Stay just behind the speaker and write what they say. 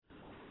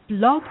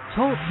Blog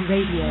Talk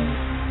Radio.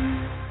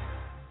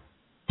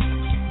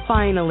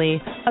 Finally,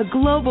 a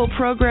global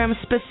program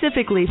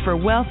specifically for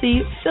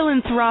wealthy,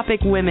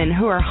 philanthropic women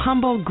who are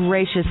humble,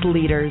 gracious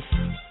leaders.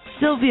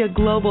 Sylvia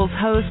Global's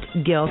host,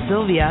 Gail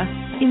Sylvia,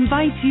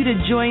 invites you to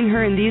join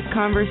her in these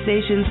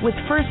conversations with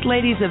First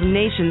Ladies of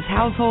nations'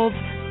 households,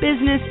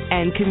 business,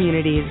 and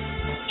communities.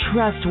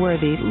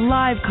 Trustworthy,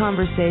 live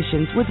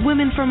conversations with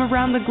women from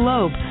around the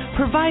globe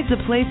provides a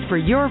place for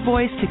your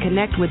voice to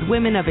connect with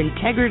women of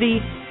integrity,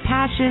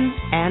 passion,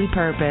 and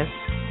purpose.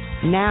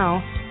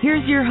 Now,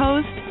 here's your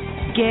host,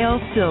 Gail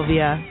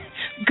Sylvia.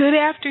 Good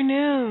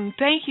afternoon.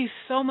 Thank you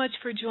so much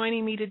for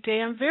joining me today.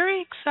 I'm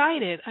very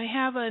excited. I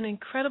have an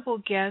incredible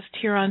guest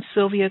here on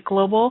Sylvia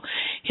Global.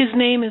 His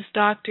name is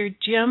Dr.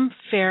 Jim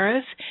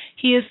Ferris.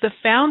 He is the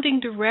founding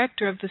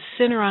director of the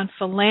Center on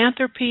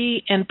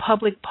Philanthropy and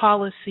Public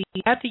Policy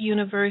at the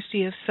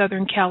University of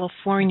Southern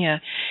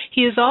California.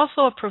 He is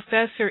also a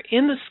professor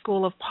in the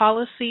School of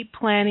Policy,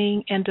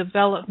 Planning, and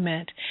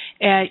Development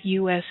at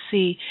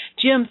USC.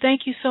 Jim,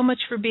 thank you so much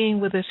for being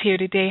with us here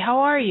today.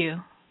 How are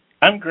you?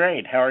 I'm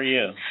great. How are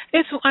you?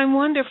 I'm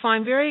wonderful.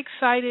 I'm very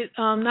excited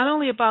not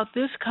only about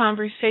this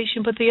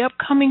conversation, but the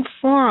upcoming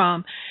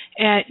forum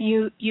at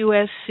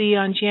USC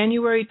on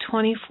January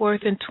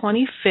 24th and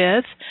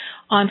 25th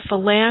on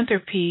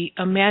philanthropy,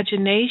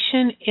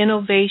 imagination,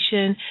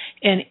 innovation,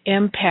 and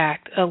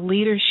impact, a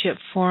leadership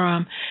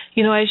forum.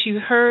 You know, as you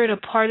heard, a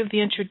part of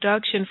the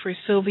introduction for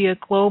Sylvia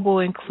Global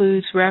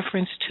includes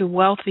reference to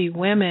wealthy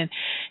women.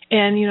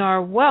 And, you know,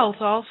 our wealth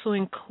also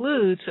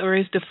includes or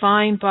is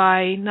defined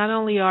by not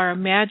only our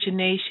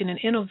imagination and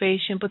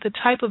innovation, but the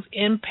type of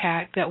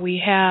impact that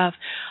we have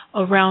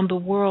around the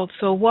world.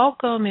 So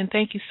welcome and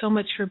thank you so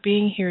much for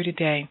being here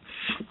today.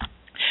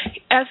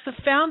 As the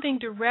founding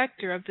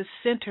director of the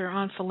Center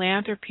on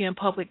Philanthropy and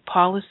Public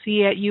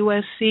Policy at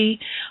USC,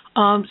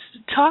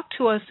 talk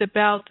to us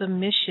about the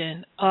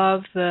mission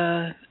of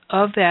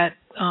that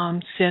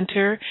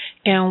center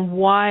and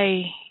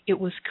why it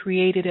was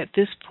created at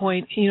this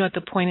point, you know, at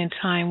the point in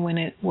time when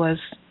it was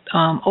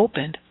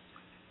opened.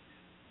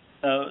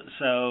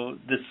 So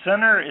the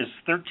center is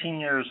 13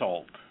 years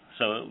old.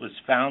 So it was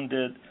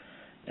founded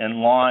and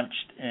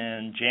launched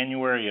in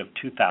January of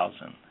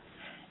 2000.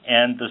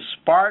 And the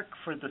spark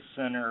for the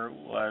center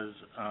was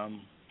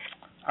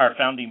our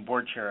founding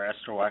board chair,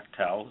 Esther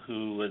Wachtel,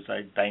 who was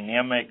a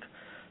dynamic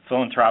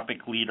philanthropic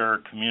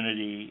leader,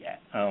 community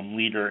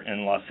leader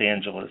in Los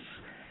Angeles.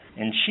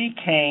 And she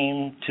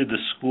came to the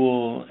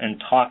school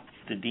and talked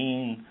the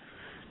dean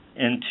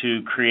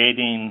into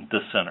creating the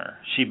center.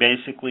 She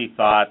basically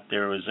thought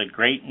there was a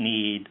great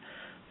need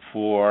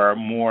for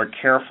more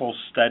careful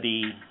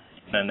study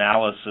and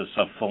analysis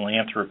of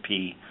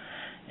philanthropy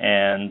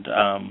and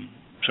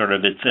sort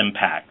of its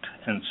impact.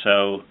 And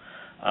so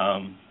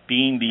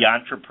being the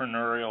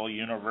entrepreneurial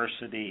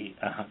university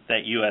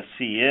that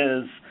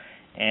USC is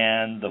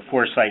and the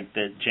foresight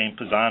that Jane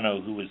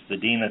Pisano, who was the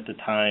dean at the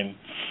time,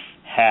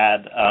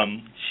 had,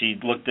 she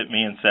looked at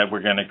me and said,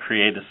 we're going to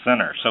create a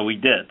center. So we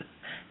did.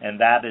 And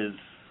that is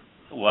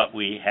what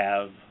we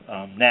have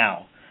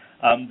now.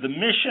 The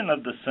mission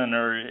of the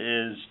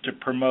center is to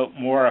promote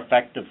more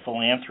effective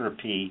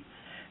philanthropy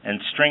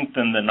and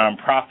strengthen the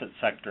nonprofit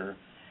sector.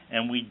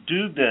 And we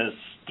do this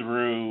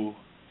through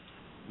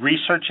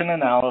research and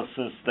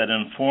analysis that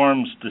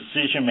informs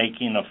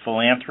decision-making of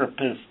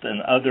philanthropists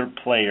and other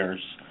players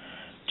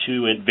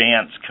to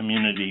advance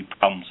community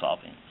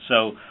problem-solving.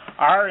 So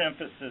our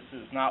emphasis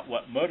is not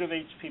what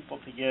motivates people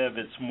to give,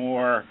 it's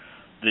more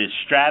the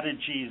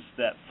strategies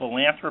that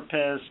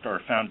philanthropists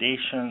or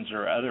foundations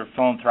or other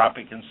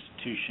philanthropic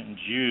institutions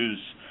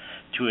use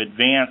to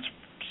advance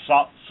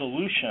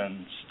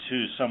solutions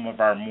to some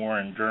of our more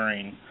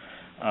enduring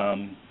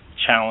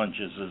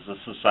challenges as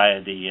a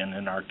society and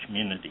in our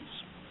communities.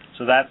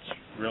 So that's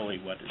really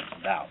what it's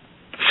about.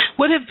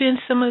 What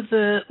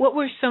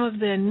were some of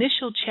the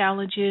initial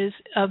challenges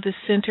of the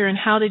center, and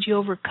how did you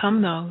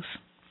overcome those?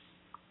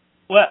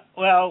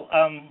 Well,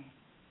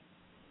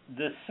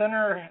 the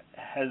center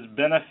has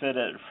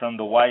benefited from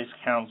the wise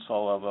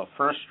counsel of a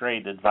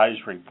first-rate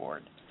advisory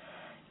board.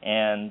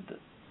 And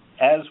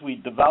as we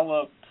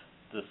developed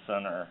the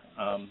center,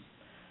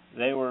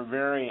 they were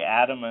very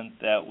adamant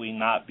that we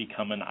not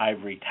become an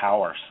ivory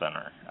tower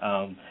center,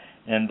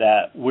 and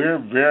that we're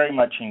very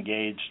much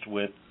engaged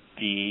with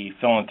the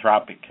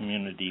philanthropic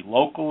community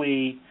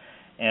locally,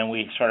 and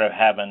we sort of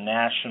have a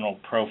national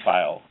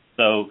profile.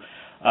 So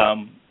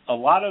a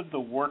lot of the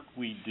work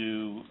we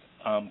do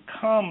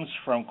comes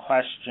from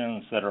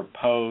questions that are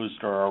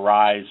posed or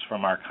arise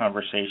from our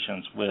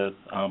conversations with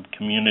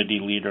community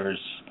leaders,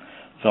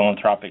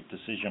 philanthropic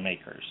decision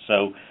makers.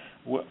 So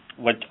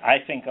what I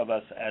think of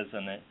us as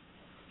an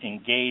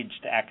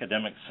engaged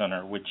academic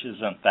center, which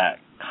isn't that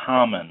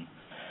common,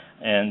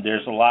 and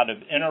there's a lot of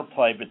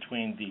interplay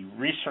between the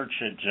research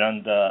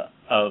agenda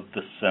of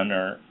the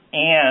center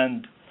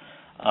and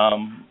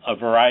a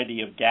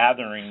variety of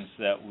gatherings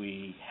that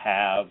we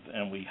have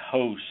and we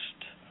host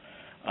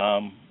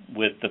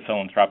with the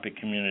philanthropic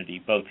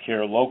community, both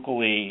here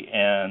locally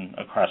and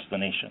across the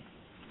nation.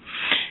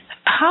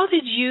 How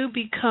did you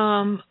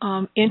become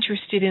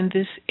interested in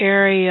this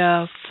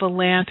area of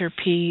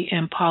philanthropy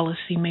and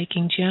policy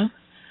making, Jim?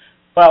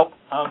 Well,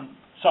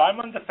 so I'm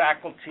on the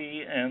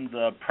faculty in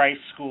the Price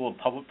School of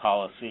Public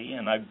Policy,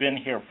 and I've been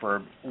here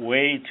for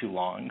way too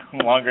long,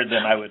 longer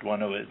than I would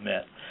want to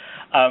admit.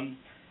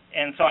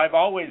 And so I've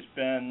always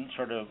been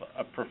sort of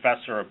a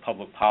professor of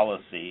public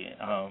policy.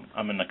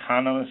 I'm an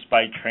economist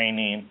by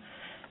training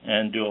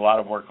and do a lot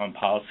of work on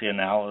policy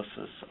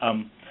analysis.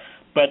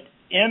 But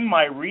in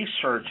my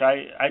research,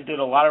 I did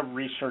a lot of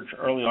research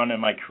early on in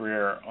my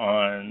career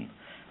on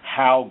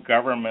how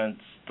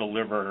governments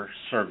deliver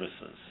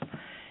services.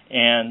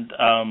 And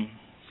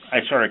I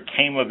sort of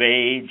came of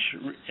age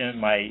in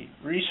my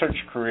research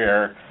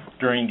career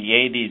during the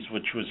 80s,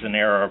 which was an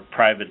era of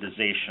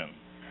privatization.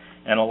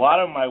 And a lot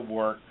of my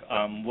work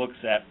looks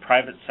at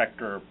private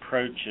sector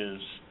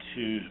approaches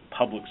to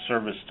public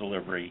service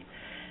delivery.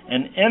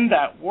 And in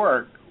that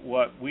work,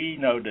 what we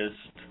noticed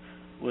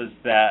was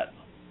that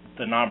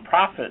the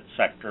nonprofit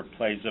sector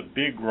plays a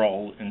big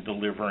role in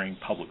delivering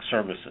public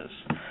services.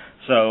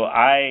 So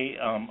I,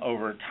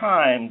 over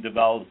time,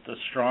 developed a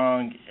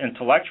strong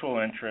intellectual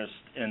interest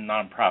in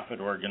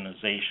nonprofit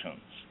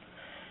organizations.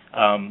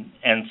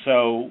 And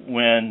so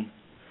when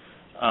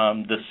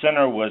the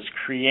center was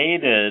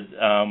created,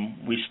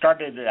 we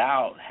started it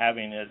out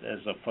having it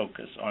as a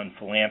focus on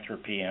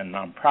philanthropy and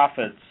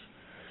nonprofits,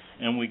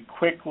 and we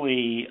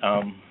quickly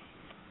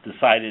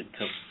decided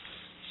to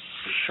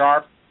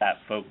sharpen that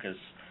focus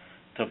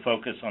to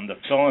focus on the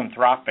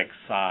philanthropic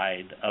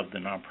side of the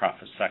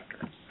nonprofit sector.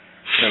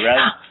 So rather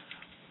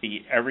than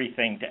be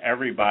everything to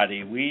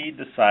everybody, we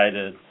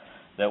decided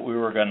that we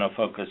were going to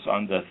focus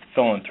on the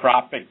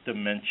philanthropic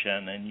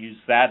dimension and use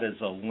that as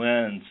a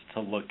lens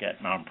to look at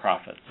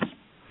nonprofits.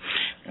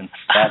 And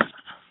that's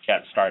how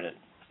it started.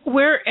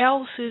 Where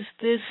else is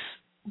this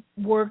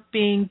work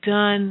being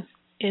done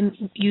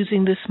in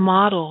using this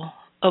model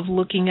of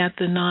looking at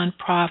the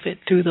nonprofit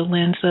through the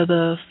lens of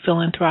the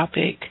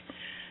philanthropic?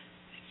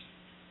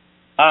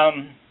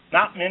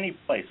 Not many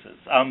places.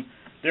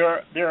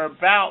 There are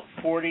about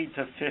 40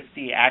 to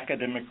 50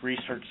 academic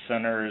research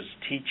centers,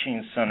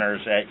 teaching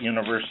centers at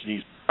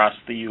universities across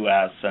the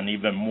U.S. and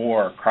even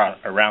more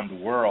around the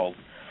world.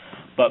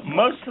 But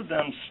most of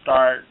them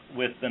start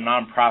with the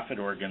nonprofit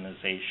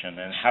organization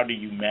and how do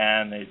you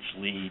manage,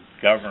 lead,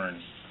 govern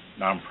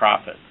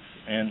nonprofits.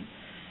 And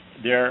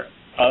there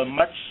are a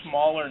much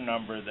smaller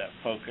number that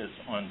focus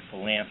on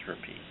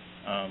philanthropy.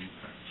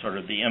 Sort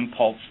of the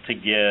impulse to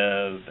give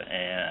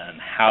and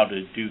how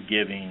to do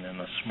giving in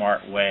a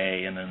smart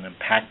way and an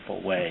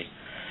impactful way.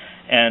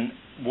 And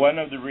one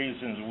of the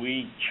reasons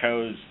we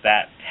chose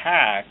that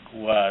tack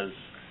was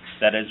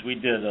that as we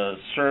did a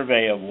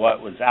survey of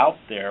what was out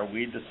there,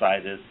 we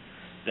decided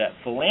that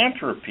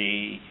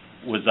philanthropy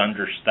was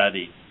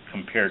understudied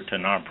compared to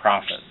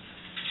nonprofits.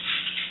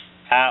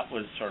 That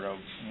was sort of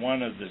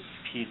one of the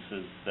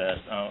pieces that,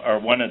 or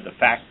one of the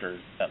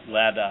factors that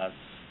led us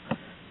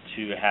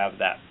to have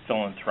that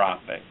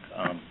philanthropic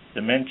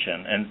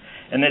dimension.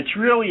 And it's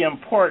really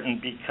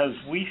important because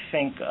we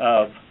think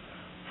of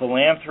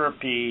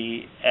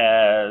philanthropy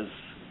as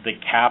the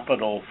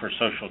capital for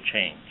social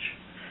change.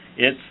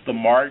 It's the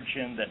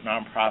margin that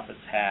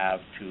nonprofits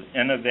have to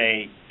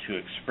innovate, to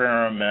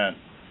experiment,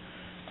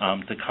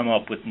 to come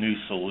up with new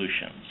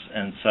solutions.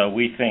 And so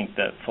we think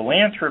that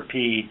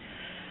philanthropy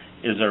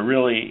is a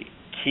really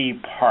key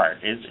part.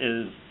 It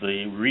is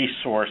the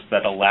resource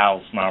that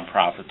allows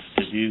nonprofits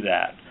to do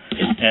that.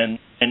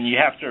 And you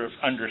have to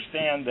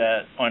understand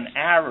that on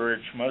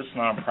average, most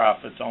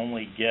nonprofits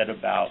only get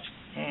about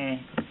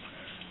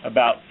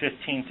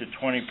 15 to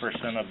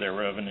 20% of their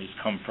revenues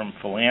come from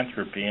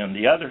philanthropy, and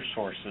the other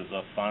sources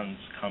of funds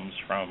comes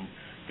from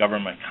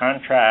government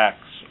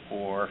contracts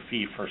or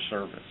fee for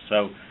service.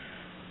 So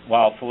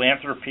while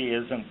philanthropy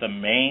isn't the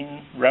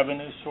main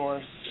revenue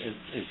source,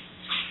 it's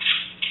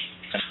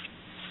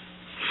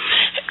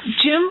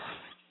Jim?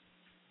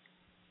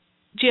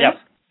 Yep.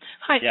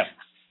 Hi. Yep.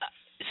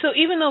 So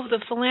even though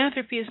the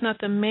philanthropy is not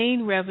the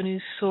main revenue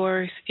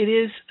source, it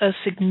is a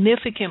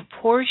significant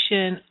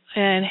portion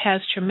and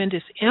has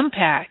tremendous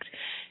impact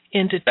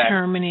in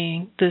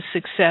determining the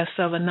success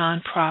of a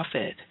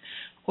nonprofit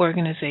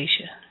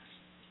organization.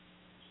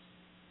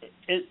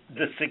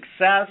 The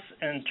success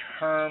in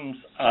terms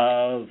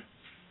of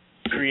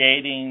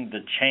creating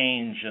the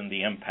change and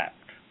the impact.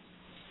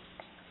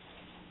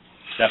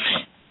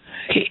 Definitely.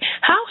 Okay.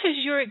 How has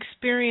your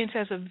experience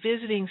as a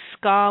visiting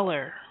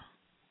scholar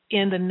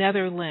in the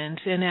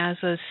Netherlands and as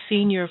a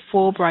senior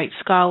Fulbright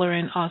scholar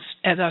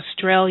at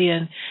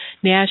Australian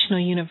National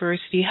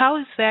University, how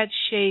has that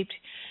shaped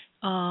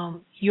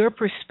your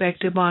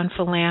perspective on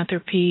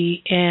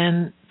philanthropy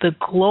and the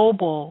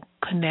global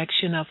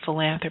connection of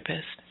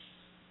philanthropists?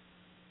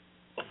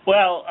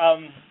 Well,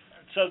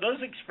 so those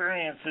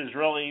experiences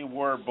really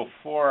were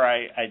before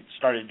I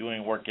started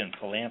doing work in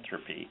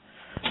philanthropy,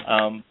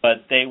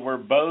 but they were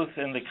both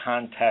in the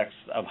context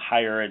of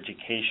higher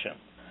education.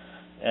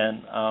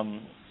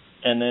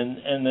 And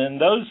in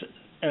those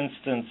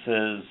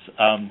instances,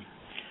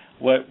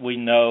 what we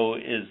know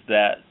is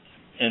that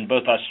in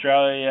both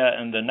Australia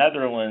and the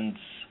Netherlands,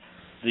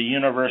 the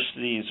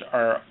universities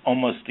are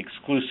almost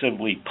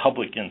exclusively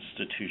public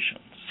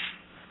institutions,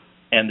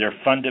 and they're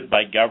funded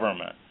by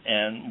government.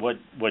 And what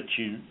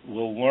you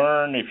will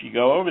learn if you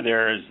go over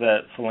there is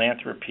that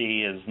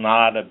philanthropy is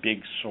not a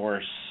big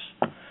source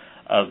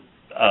of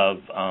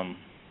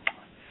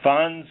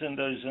funds in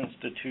those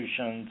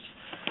institutions,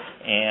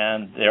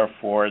 and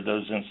therefore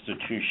those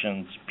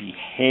institutions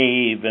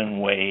behave in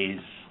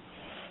ways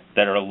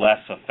that are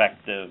less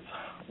effective,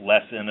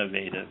 less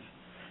innovative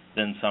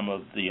than some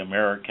of the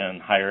American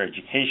higher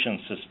education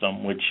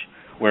system,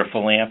 where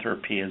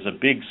philanthropy is a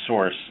big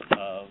source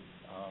of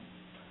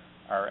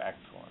our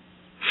excellence.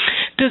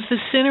 Does the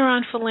Center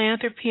on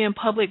Philanthropy and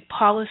Public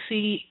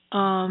Policy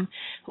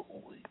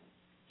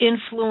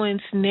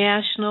influence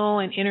national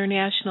and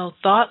international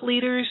thought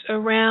leaders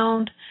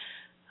around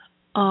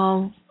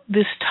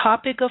this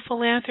topic of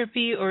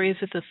philanthropy, or is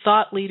it the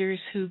thought leaders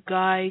who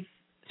guide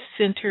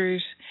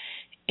centers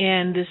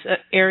and this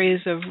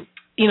areas of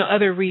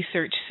other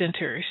research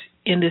centers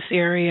in this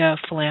area of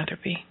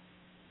philanthropy?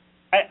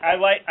 I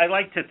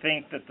like to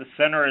think that the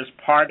center is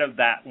part of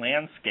that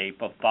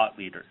landscape of thought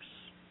leaders.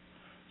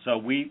 So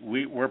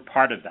we're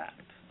part of that.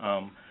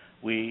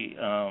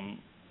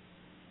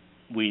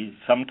 We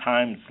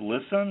sometimes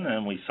listen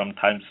and we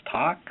sometimes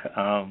talk,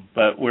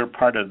 but we're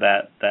part of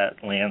that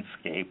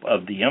landscape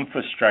of the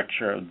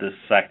infrastructure of this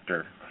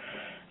sector,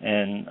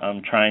 and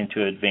I'm trying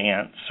to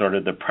advance sort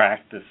of the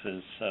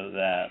practices so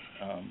that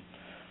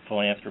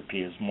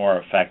philanthropy is more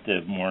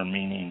effective, more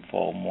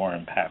meaningful, more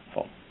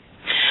impactful.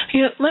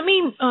 Let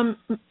me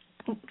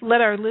let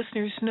our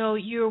listeners know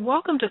you're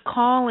welcome to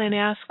call and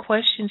ask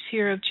questions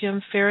here of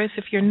Jim Ferris.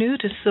 If you're new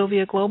to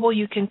Sylvia Global,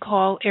 you can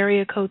call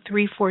area code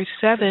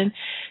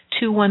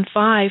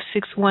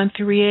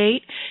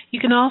 347-215-6138. You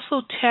can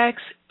also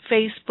text,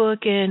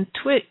 Facebook, and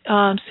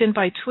send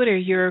by Twitter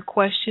your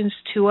questions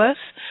to us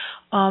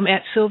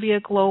at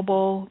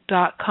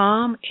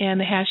sylviaglobal.com, and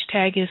the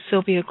hashtag is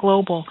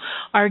SylviaGlobal.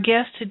 Our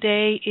guest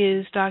today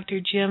is Dr.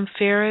 Jim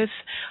Ferris,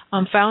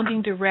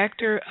 founding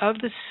director of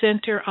the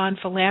Center on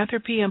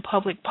Philanthropy and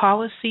Public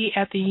Policy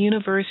at the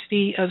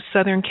University of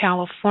Southern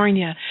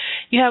California.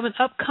 You have an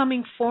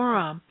upcoming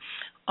forum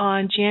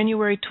on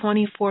January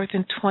 24th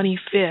and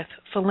 25th,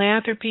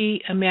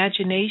 Philanthropy,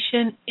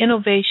 Imagination,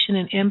 Innovation,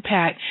 and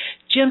Impact.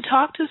 Jim,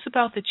 talk to us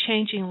about the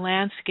changing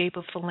landscape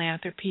of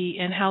philanthropy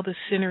and how the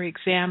center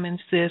examines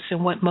this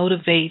and what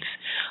motivates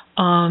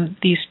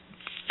these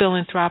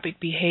philanthropic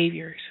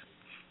behaviors.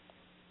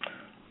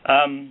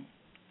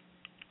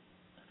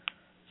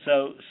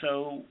 So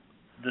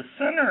the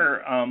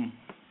center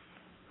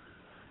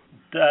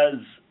does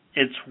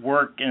its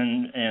work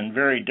in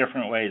very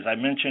different ways. I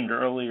mentioned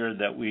earlier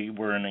that we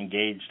were an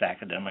engaged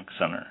academic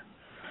center.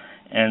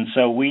 And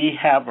so we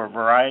have a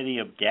variety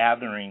of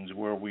gatherings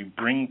where we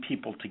bring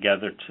people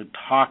together to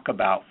talk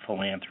about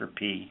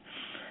philanthropy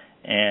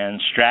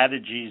and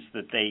strategies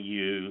that they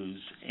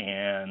use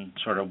and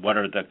sort of what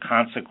are the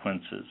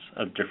consequences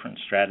of different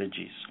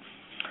strategies.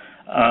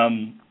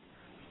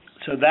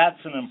 So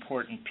that's an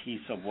important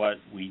piece of what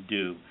we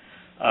do.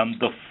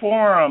 The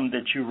forum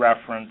that you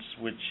referenced,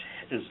 which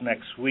is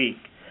next week,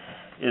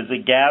 is a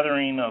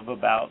gathering of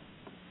about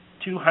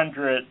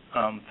 200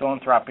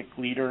 philanthropic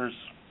leaders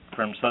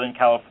from Southern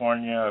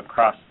California,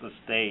 across the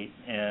state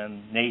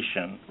and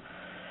nation.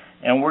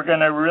 And we're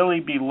going to really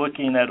be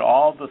looking at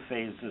all the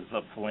phases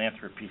of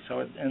philanthropy.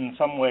 So in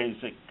some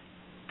ways it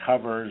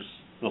covers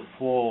the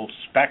full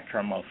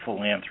spectrum of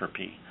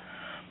philanthropy.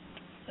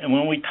 And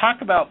when we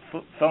talk about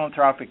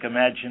philanthropic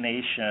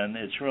imagination,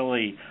 it's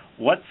really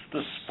what's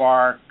the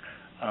spark,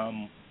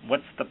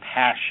 what's the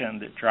passion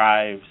that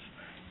drives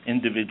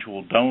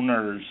individual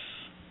donors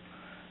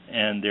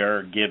and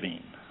their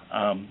giving.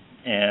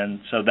 And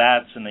so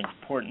that's an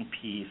important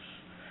piece.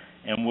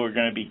 And we're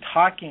going to be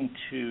talking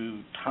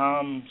to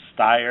Tom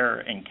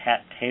Steyer and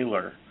Kat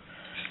Taylor.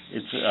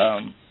 It's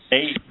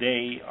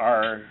they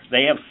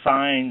have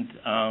signed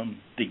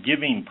the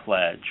Giving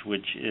Pledge,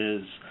 which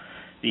is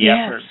the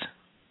effort of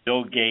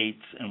Bill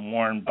Gates and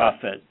Warren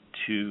Buffett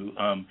to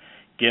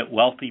get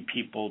wealthy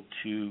people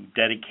to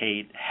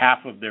dedicate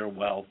half of their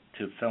wealth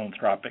to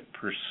philanthropic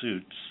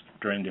pursuits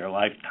during their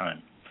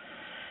lifetime.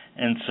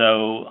 And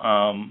so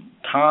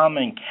Tom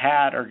and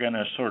Kat are going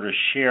to sort of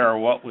share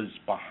what was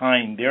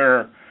behind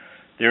their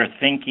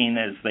thinking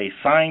as they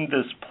signed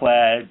this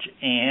pledge,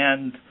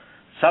 and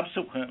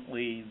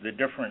subsequently the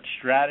different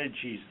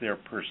strategies they're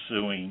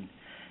pursuing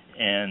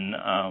and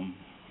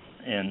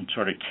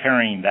sort of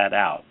carrying that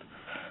out.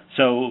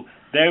 So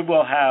they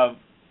will have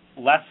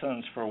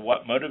lessons for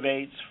what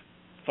motivates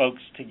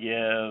folks to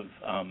give,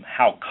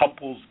 how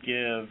couples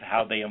give,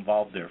 how they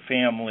involve their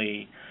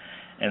family,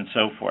 and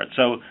so forth.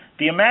 So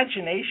the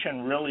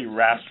imagination really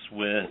rests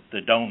with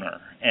the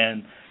donor,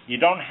 and you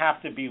don't have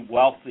to be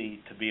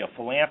wealthy to be a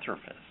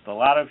philanthropist. A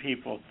lot of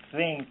people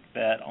think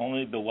that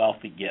only the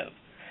wealthy give,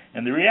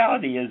 and the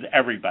reality is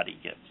everybody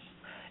gives.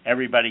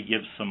 Everybody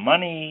gives some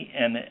money,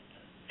 and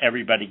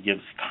everybody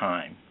gives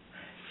time.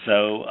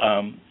 So,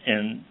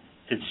 and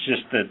it's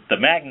just that the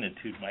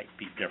magnitude might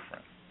be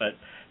different. but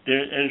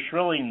it's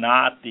really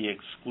not the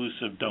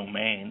exclusive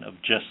domain of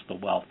just the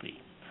wealthy.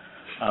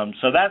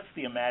 So that's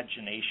the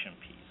imagination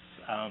piece.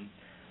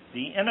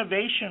 The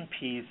innovation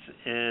piece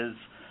is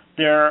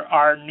there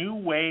are new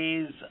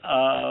ways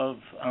of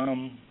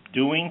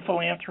doing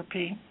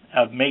philanthropy,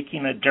 of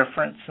making a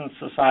difference in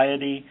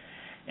society,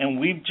 and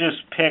we've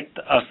just picked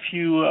a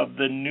few of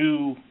the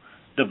new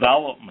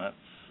developments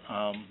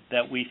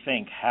that we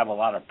think have a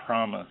lot of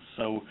promise.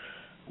 So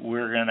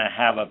we're going to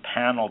have a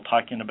panel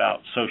talking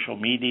about social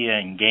media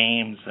and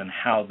games and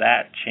how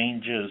that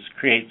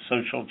creates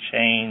social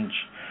change,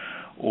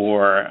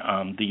 or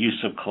the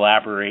use of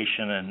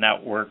collaboration and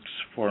networks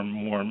for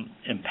more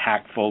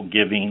impactful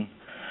giving.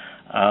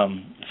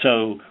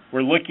 So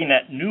we're looking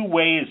at new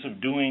ways of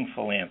doing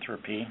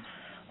philanthropy.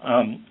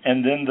 And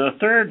then the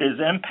third is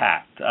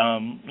impact.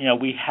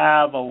 We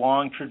have a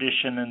long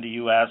tradition in the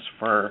U.S.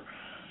 for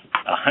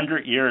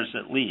 100 years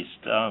at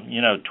least.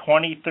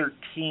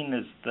 2013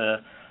 is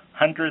the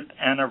 100th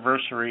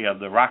anniversary of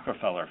the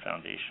Rockefeller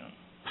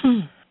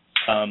Foundation.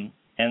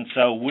 And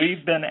so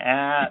we've been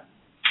at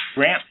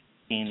grant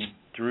making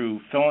through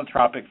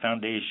philanthropic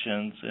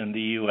foundations in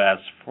the U.S.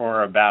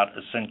 for about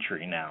a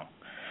century now.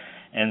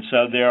 And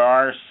so there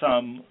are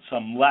some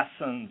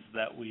lessons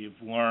that we've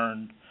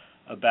learned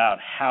about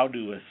how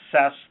to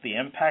assess the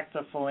impact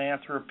of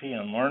philanthropy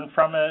and learn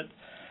from it,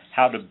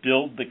 how to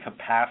build the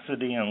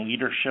capacity and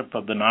leadership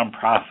of the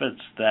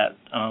nonprofits that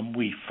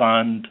we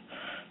fund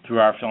through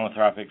our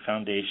philanthropic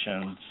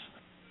foundations,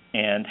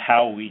 and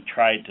how we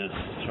try to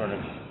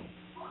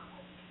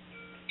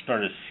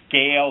sort of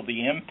scale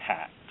the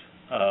impact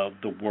of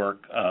the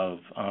work of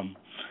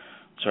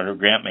sort of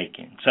grant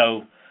making.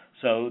 So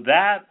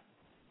that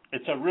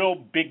it's a real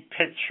big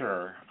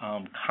picture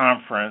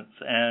conference,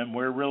 and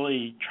we're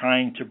really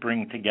trying to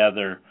bring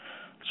together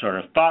sort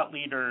of thought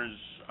leaders,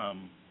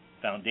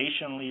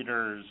 foundation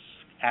leaders,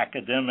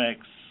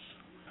 academics,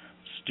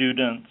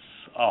 students,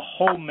 a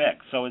whole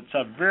mix. So it's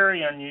a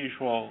very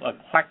unusual,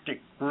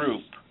 eclectic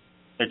group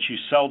that you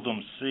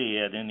seldom see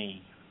at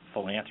any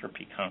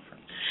philanthropy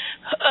conference.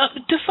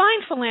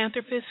 Define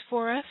philanthropist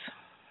for us.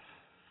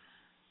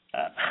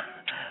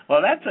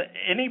 Well,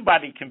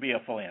 anybody can be a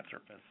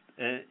philanthropist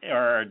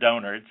or a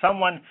donor. It's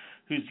someone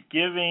who's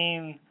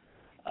giving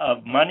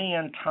of money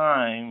and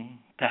time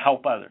to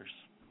help others.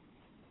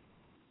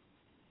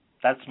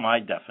 That's my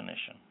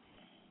definition.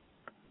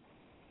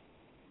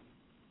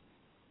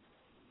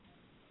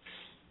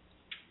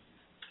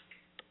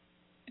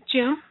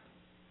 Jim?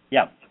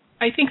 Yeah.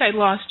 I think I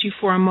lost you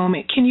for a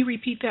moment. Can you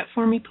repeat that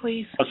for me,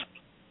 please?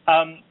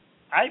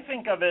 I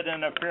think of it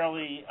in a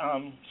fairly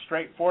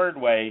straightforward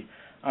way.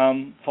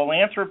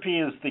 Philanthropy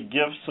is the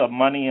gifts of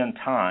money and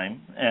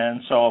time,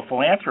 and so a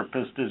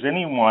philanthropist is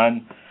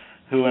anyone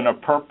who in a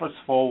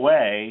purposeful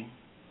way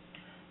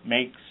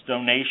makes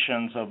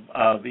donations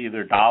of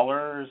either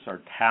dollars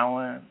or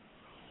talent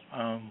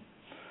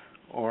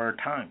or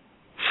time.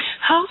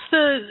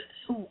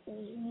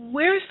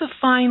 Where's the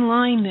fine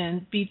line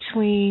then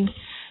between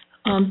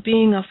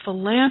being a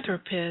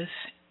philanthropist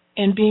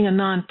and being a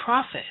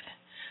nonprofit?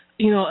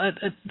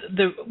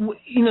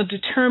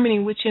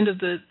 Determining which end of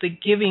the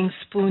giving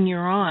spoon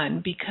you're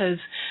on, because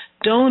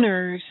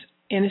donors,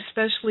 and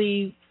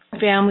especially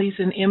families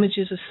and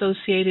images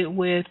associated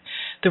with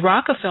the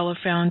Rockefeller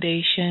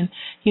Foundation,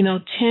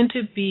 tend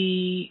to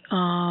be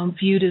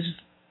viewed as,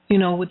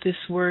 with this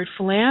word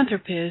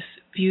philanthropist,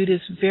 viewed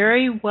as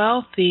very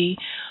wealthy.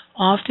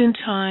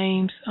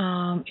 Oftentimes,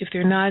 if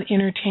they're not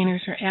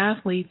entertainers or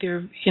athletes,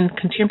 they're in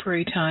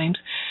contemporary times,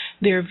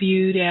 they're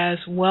viewed as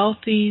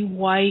wealthy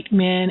white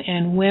men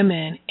and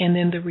women, and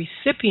then the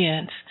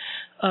recipients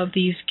of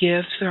these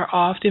gifts are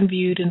often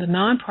viewed in the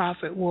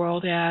nonprofit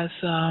world as,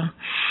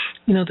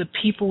 the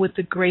people with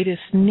the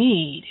greatest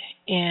need,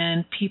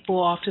 and people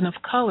often of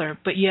color.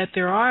 But yet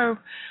there are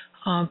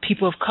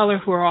people of color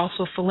who are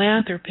also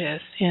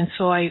philanthropists, and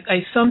so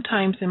I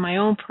sometimes in my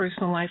own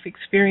personal life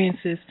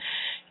experiences,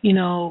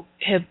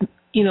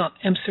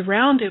 am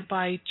surrounded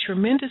by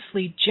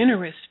tremendously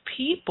generous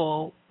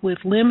people with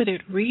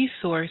limited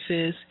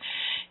resources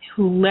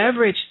who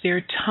leverage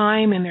their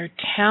time and their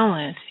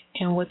talent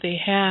and what they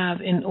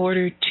have in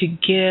order to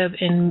give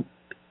and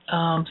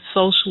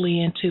socially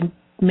and to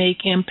make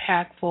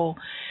impactful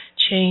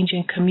change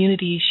in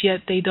communities, yet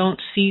they don't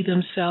see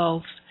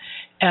themselves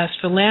as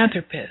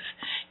philanthropists.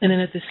 And then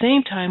at the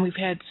same time, we've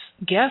had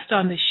guests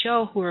on the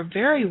show who are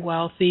very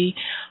wealthy,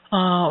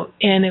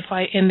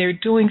 and they're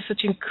doing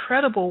such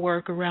incredible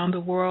work around the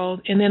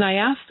world. And then I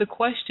ask the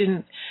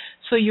question,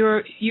 so you're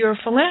a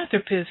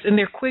philanthropist, and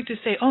they're quick to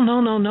say, oh,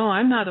 no,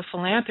 I'm not a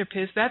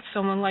philanthropist. That's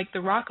someone like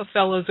the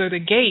Rockefellers or the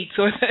Gates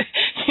or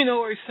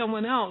or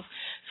someone else.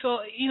 So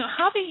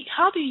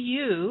how do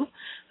you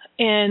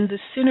and the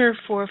Center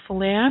for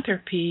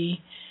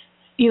Philanthropy,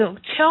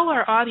 tell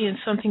our audience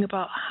something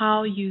about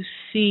how you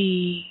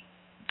see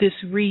this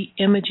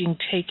re-imaging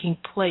taking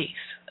place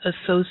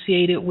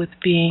associated with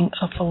being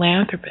a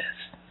philanthropist?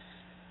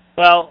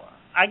 Well,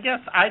 I guess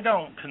I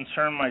don't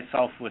concern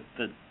myself with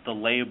the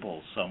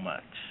label so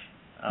much.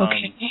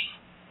 Okay.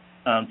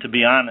 to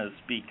be honest,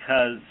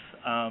 because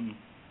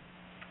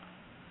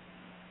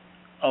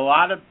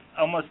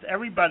almost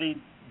everybody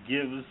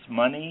gives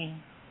money,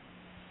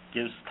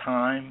 gives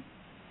time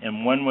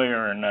in one way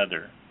or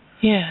another.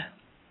 Yeah.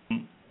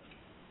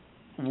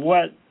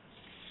 What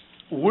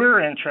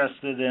we're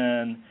interested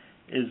in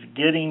is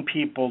getting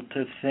people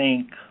to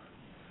think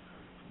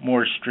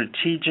more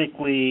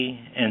strategically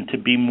and to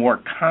be more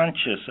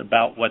conscious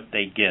about what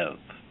they give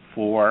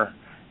for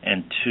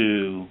and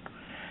to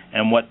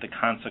and what the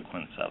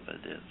consequence of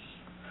it is.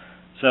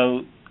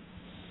 So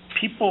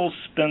people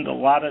spend a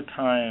lot of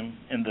time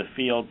in the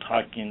field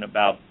talking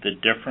about the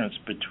difference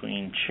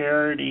between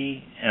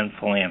charity and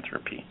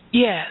philanthropy.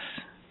 Yes.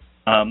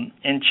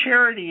 And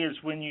charity is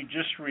when you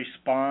just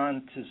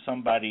respond to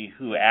somebody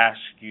who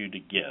asks you to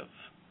give.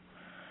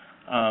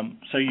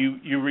 So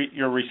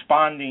you're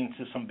responding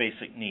to some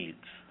basic needs.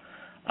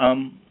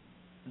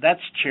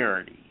 That's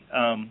charity.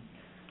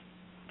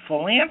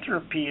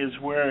 Philanthropy is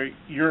where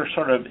you're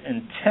sort of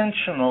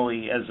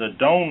intentionally, as a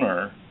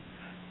donor,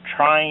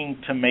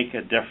 trying to make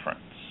a difference.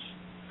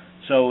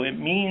 So it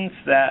means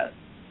that,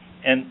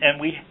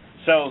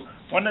 so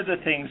one of the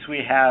things we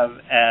have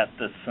at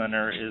the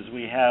center is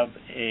we have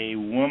a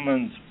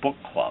women's book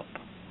club.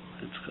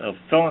 It's a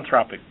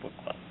philanthropic book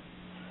club.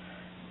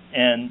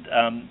 And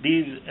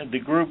the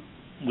group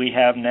we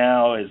have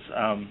now is,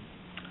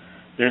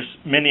 there's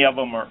many of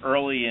them are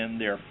early in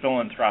their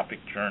philanthropic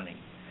journey.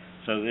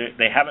 So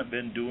they haven't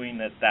been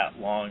doing it that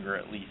long, or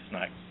at least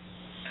not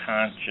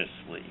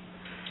consciously.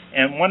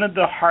 And one of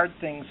the hard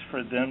things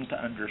for them to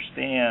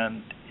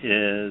understand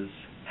is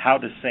how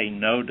to say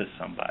no to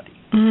somebody.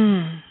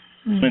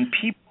 Mm-hmm. When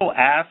people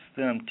ask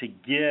them to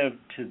give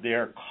to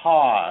their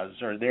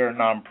cause or their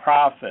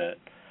nonprofit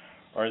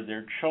or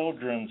their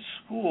children's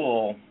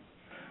school,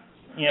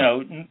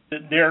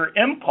 their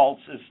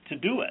impulse is to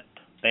do it.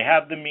 They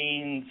have the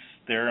means,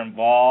 they're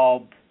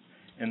involved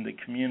in the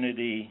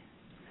community,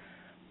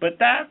 but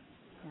that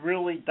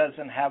really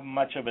doesn't have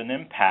much of an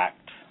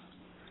impact,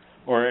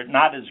 or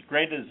not as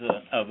great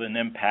of an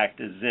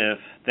impact as if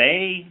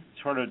they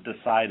sort of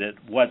decided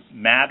what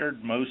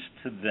mattered most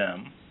to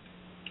them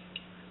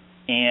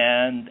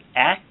and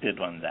acted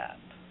on that,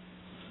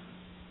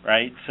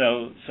 right?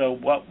 So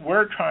what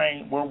we're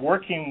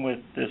working with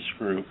this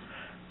group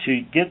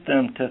to get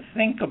them to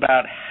think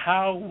about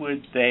how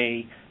would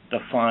they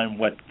define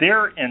what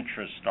their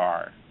interests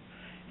are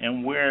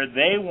and where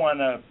they want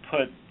to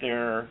put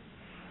their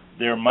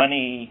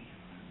money,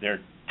 their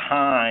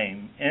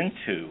time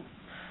into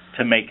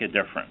to make a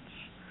difference.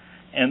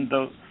 And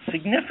the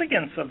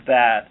significance of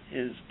that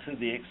is to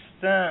the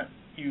extent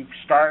you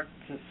start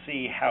to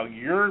see how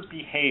your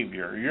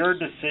behavior, your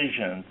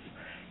decisions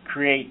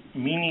create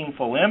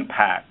meaningful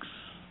impacts,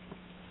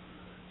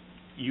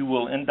 you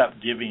will end up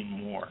giving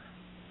more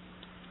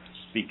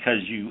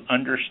because you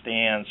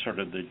understand sort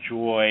of the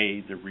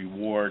joy, the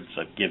rewards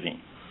of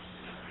giving.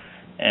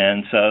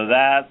 And so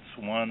that's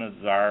one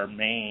of our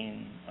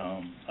main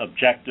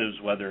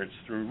objectives, whether it's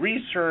through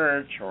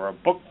research or a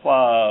book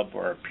club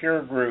or a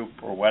peer group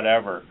or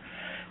whatever,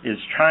 is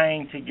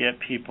trying to get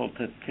people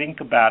to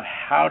think about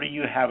how do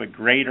you have a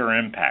greater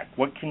impact?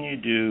 What can you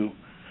do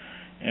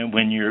and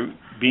when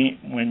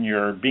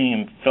you're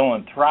being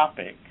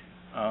philanthropic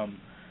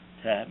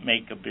to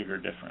make a bigger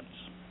difference?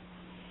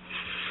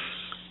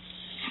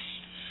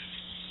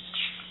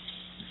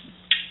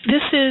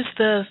 Is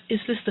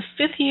this the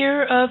fifth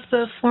year of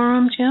the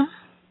forum, Jim?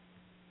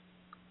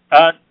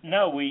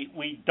 No,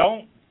 we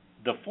don't.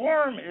 The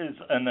forum is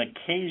an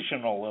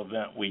occasional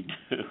event we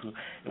do.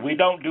 We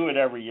don't do it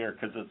every year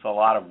because it's a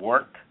lot of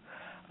work.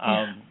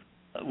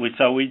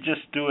 So we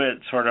just do it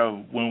sort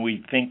of when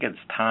we think it's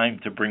time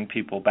to bring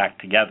people back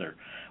together.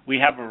 We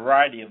have a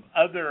variety of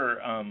other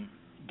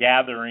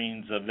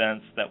gatherings,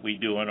 events that we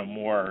do on a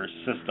more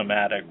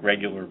systematic,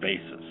 regular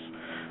basis.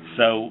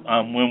 So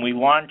when we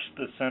launched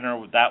the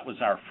center, that was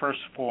our first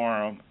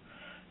forum,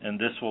 and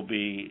this will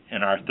be,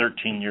 in our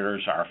 13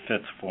 years, our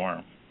fifth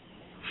forum.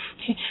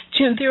 Okay.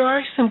 Jim, there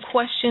are some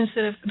questions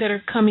that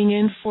are coming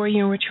in for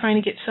you, and we're trying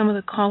to get some of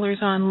the callers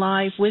on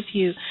live with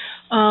you.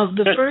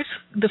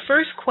 The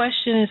first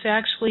question is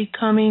actually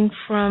coming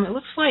from, it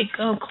looks like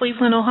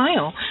Cleveland,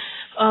 Ohio.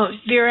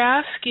 They're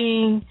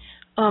asking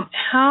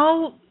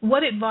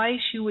what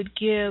advice you would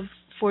give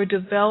for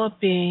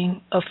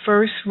developing a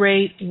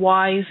first-rate,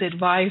 wise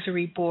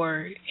advisory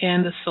board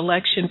and the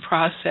selection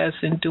process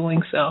in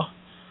doing so.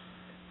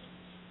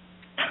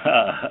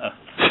 I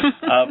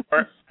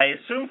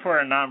assume for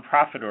a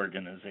nonprofit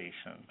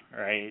organization,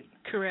 right?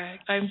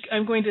 Correct.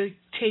 I'm going to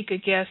take a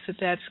guess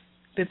that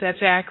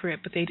that's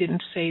accurate, but they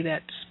didn't say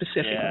that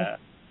specifically. Yeah.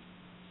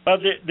 Well,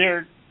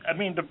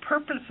 the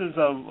purposes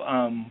of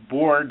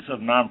boards of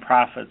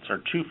nonprofits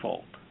are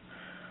twofold.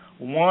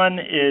 One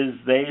is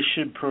they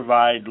should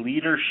provide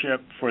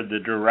leadership for the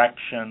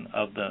direction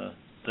of the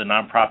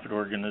nonprofit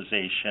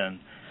organization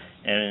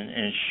and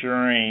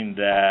ensuring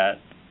that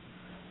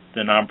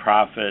the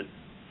nonprofit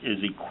is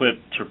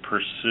equipped to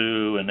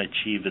pursue and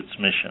achieve its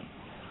mission.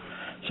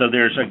 So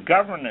there's a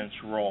governance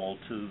role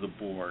to the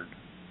board.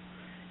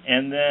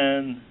 And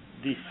then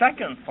the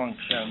second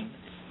function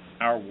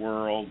in our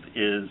world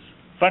is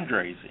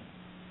fundraising.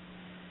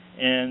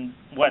 And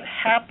what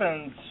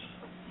happens,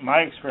 my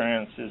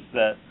experience, is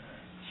that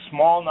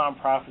small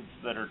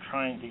nonprofits that are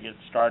trying to get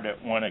started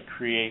want to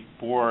create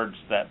boards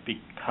that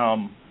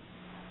become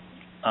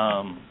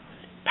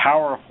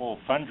powerful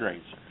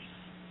fundraisers.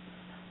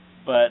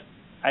 But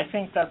I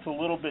think that's a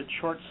little bit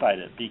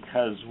short-sighted,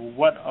 because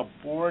what a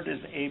board is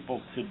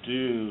able to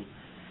do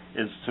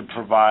is to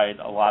provide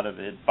a lot of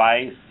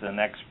advice and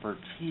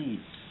expertise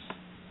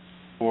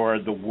for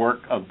the work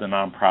of the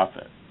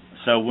nonprofit.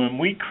 So when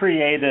we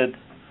created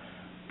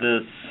the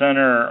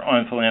Center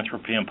on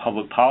Philanthropy and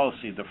Public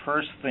Policy, the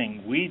first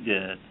thing we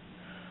did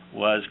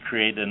was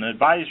create an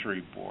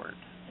advisory board,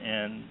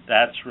 and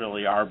that's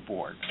really our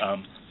board.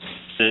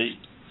 The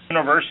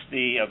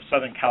University of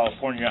Southern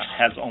California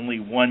has only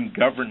one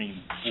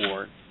governing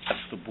board, that's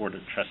the Board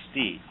of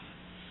Trustees.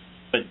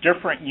 But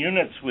different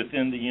units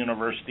within the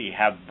university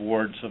have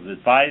boards of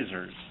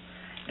advisors,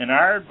 and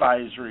our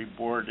advisory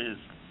board is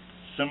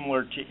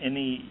similar to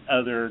any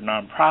other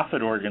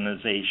nonprofit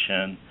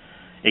organization,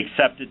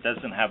 except it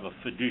doesn't have a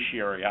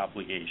fiduciary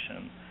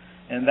obligation.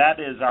 And that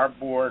is, our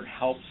board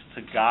helps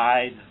to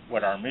guide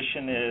what our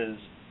mission is,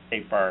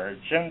 shape our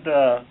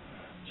agenda,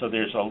 so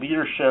there's a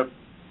leadership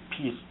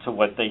piece to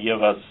what they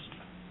give us,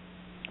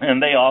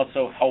 and they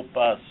also help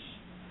us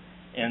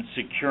in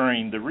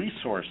securing the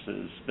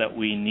resources that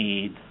we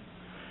need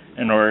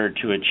in order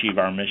to achieve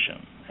our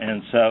mission.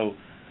 And so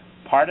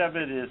part of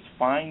it is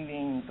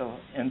finding the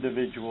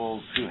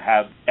individuals who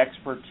have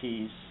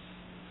expertise,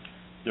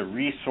 the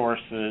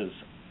resources,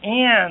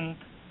 and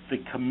the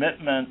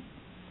commitment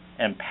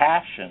and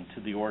passion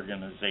to the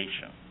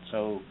organization.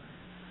 So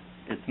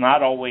it's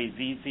not always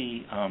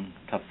easy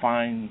to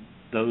find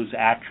those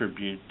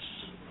attributes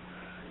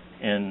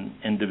in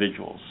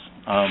individuals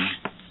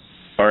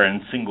or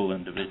in single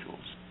individuals.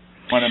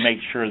 I want to make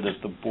sure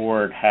that the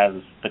board has,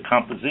 the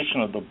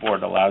composition of the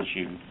board allows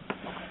you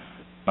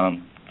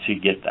to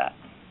get that.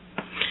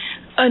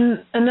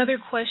 Another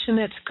question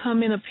that's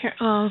come in,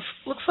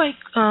 looks like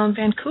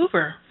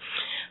Vancouver,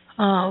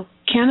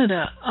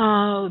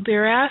 Canada.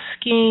 They're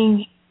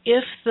asking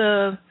if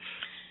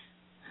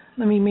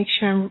let me make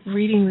sure I'm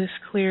reading this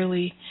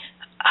clearly,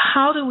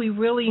 how do we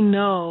really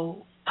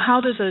know,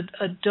 how does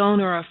a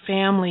donor, a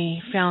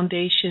family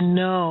foundation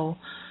know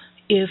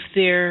if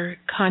their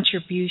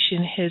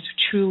contribution has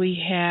truly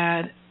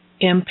had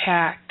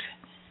impact?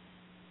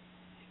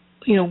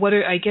 You know, what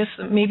are, I guess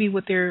maybe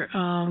what they're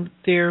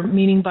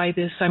meaning by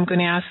this, I'm going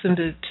to ask them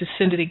to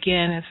send it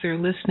again as they're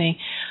listening.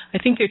 I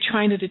think they're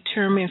trying to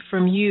determine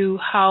from you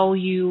how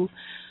you,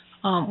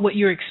 what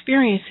your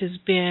experience has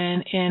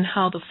been, and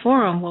how the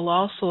forum will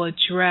also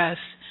address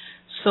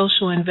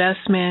social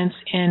investments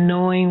and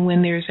knowing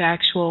when there's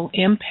actual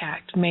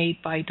impact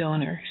made by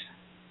donors.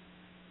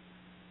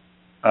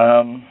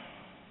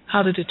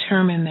 How to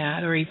determine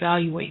that or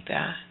evaluate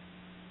that.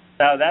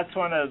 Now, that's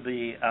one of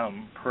the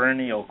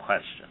perennial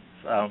questions.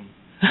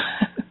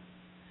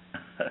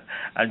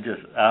 I'm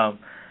just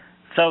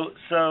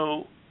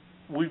so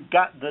we've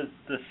got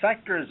the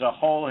sector as a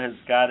whole has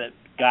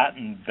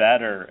gotten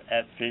better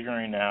at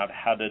figuring out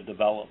how to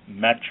develop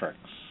metrics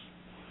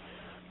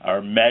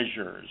or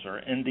measures or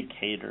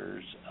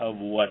indicators of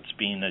what's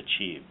being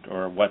achieved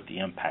or what the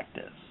impact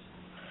is.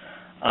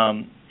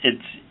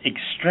 It's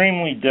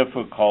extremely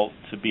difficult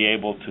to be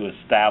able to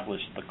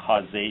establish the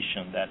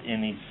causation that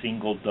any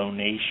single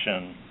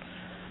donation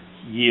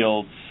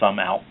yields some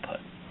output.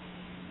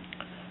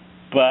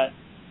 But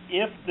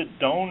if the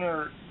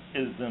donor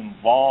is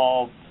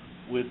involved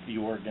with the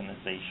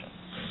organization,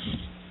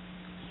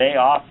 they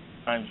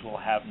oftentimes will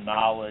have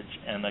knowledge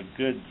and a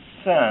good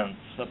sense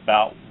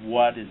about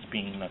what is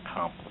being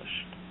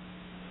accomplished.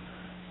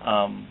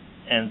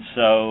 And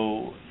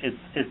so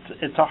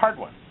it's a hard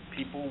one.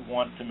 People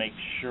want to make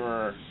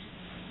sure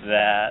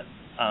that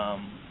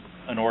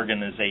an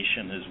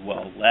organization is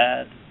well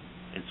led,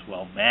 it's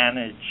well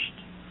managed,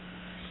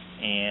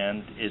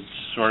 and it's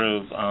sort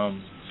of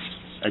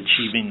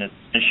achieving its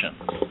mission.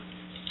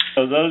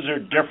 So those are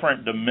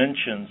different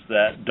dimensions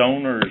that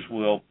donors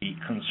will be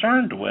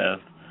concerned with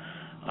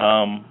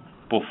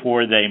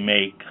before they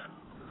make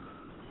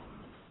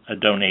a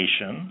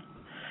donation,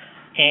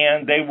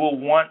 and they will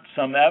want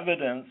some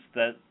evidence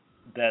that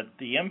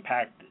the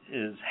impact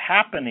is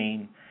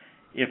happening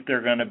if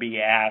they're going to be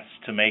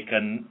asked to make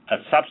a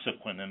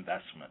subsequent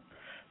investment.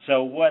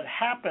 So what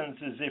happens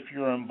is if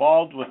you're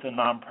involved with a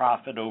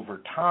nonprofit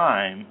over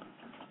time,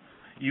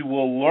 you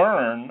will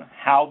learn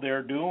how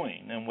they're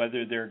doing and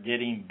whether they're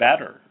getting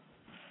better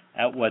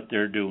at what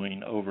they're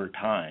doing over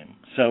time.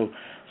 So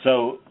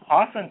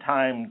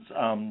oftentimes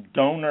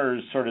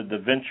donors, sort of the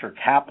venture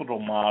capital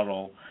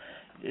model,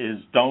 is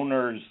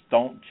donors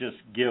don't just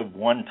give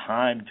one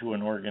time to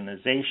an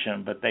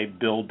organization, but they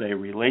build a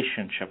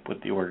relationship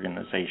with the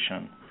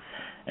organization.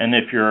 And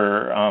if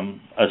you're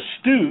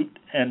astute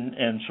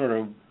and sort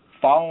of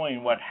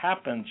following what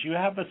happens, you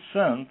have a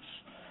sense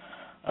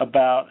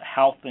about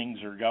how things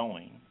are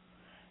going.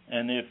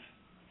 And if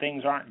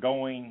things aren't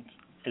going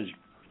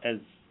as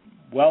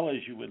well as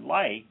you would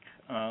like,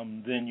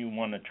 then you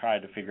want to try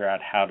to figure out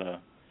how to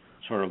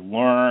sort of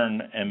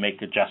learn and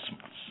make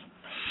adjustments.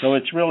 So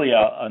it's really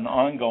an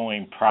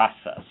ongoing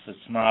process.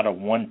 It's not a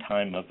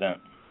one-time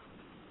event.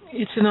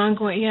 It's an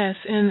ongoing, yes,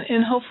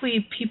 and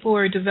hopefully people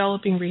are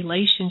developing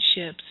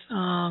relationships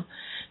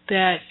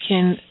that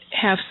can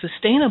have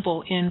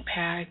sustainable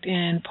impact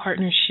and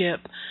partnership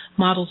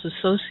models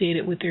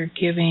associated with their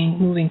giving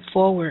moving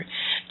forward.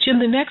 Jim,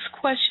 the next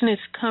question is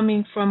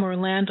coming from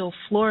Orlando,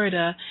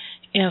 Florida,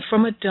 and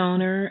from a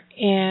donor,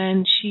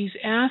 and she's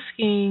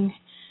asking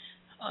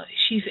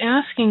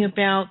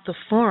about the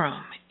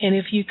forum, and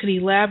if you could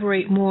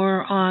elaborate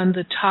more on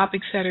the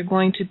topics that are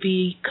going to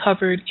be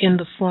covered in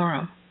the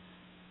forum.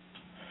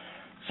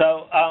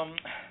 So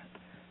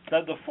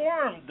the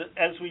forum,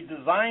 as we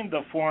designed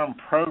the forum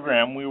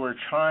program, we were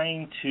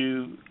trying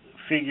to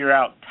figure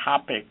out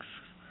topics,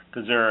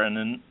 because there are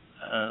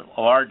a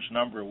large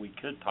number we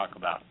could talk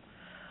about,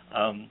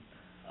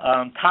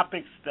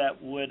 topics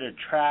that would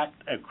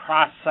attract a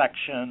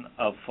cross-section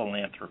of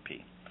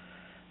philanthropy.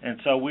 And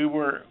so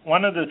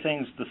one of the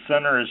things the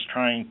center is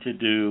trying to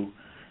do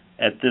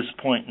at this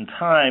point in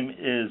time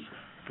is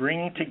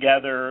bring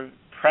together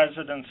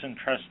presidents and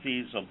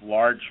trustees of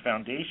large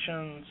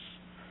foundations,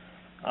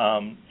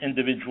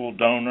 individual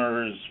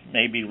donors,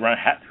 maybe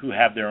who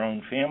have their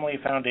own family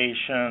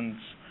foundations,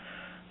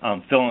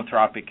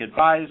 philanthropic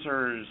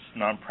advisors,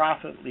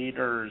 nonprofit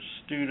leaders,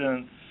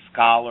 students,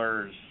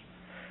 scholars.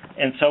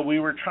 And so we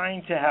were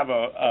trying to have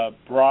a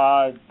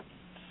broad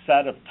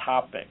set of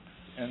topics.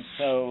 And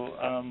so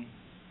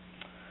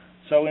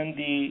in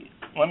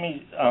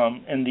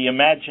the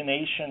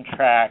imagination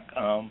track,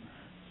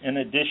 in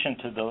addition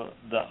to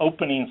the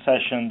opening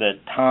session that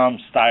Tom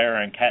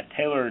Steyer and Kat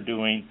Taylor are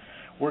doing,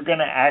 we're going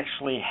to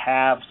actually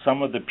have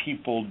some of the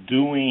people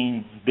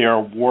doing their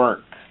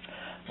work.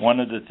 One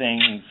of the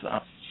things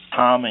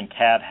Tom and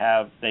Kat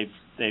have,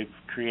 they've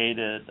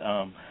created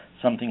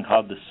something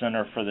called the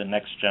Center for the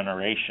Next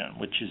Generation,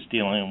 which is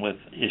dealing with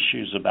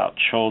issues about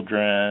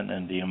children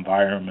and the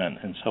environment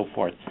and so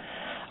forth.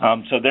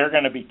 So they're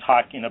going to be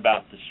talking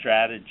about the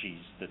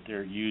strategies that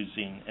they're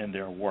using in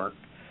their work.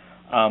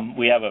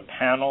 We have a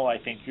panel, I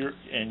think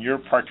you're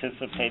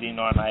participating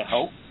on, I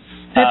hope.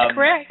 That's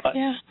correct,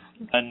 yeah.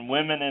 And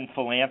women in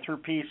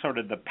philanthropy, sort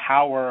of the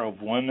power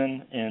of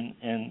women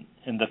in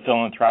the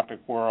philanthropic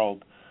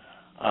world.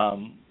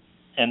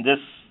 And this,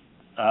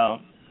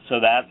 so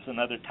that's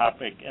another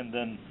topic. And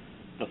then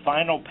the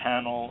final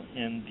panel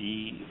in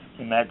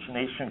the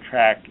imagination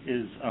track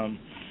is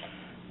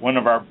one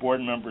of our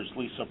board members,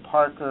 Lisa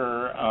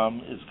Parker,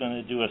 is going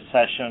to do a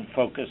session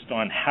focused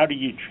on how do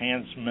you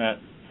transmit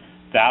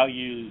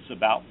values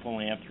about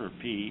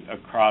philanthropy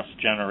across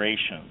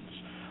generations.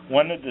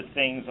 One of the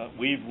things that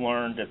we've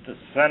learned at the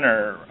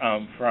center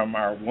from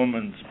our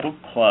Women's Book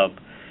Club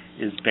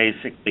is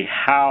basically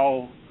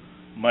how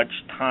much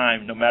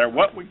time, no matter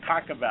what we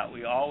talk about,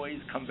 we always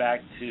come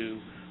back to,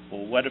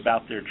 well, what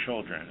about their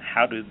children?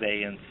 How do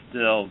they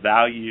instill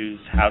values?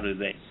 How do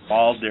they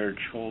involve their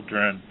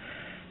children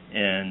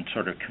in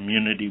sort of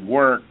community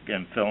work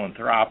and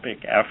philanthropic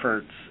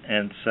efforts?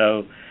 And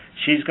so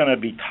she's going to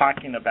be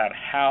talking about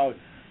how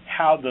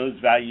those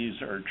values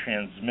are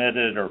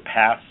transmitted or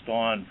passed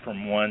on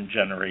from one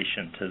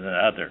generation to the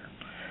other.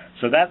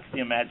 So that's the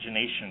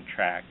imagination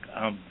track.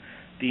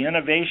 The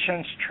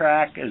innovations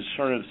track is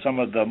sort of some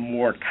of the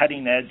more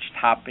cutting-edge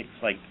topics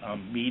like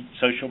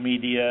social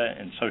media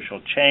and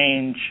social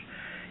change,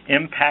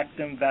 impact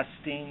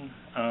investing,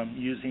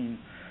 using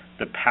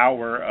the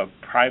power of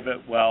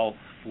private wealth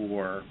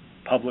for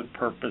public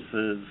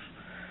purposes,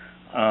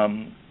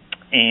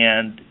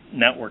 and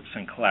networks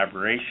and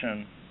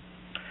collaboration.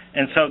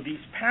 And so these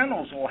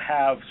panels will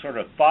have sort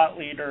of thought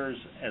leaders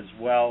as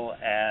well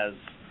as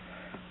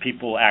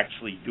people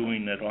actually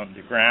doing it on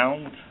the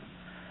ground.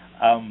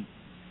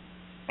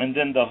 And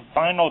then the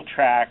final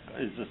track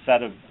is a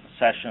set of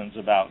sessions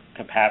about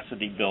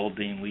capacity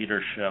building,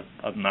 leadership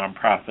of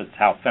nonprofits,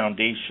 how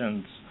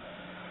foundations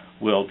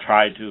will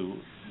try to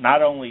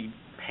not only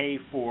pay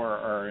for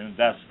or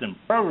invest in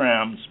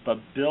programs, but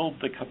build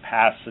the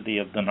capacity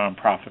of the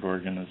nonprofit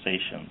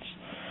organizations.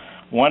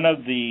 One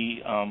of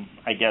the,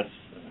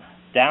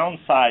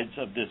 downsides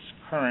of this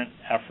current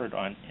effort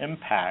on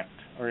impact,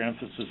 or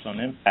emphasis on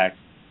impact,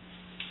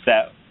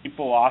 that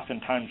people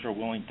oftentimes are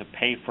willing to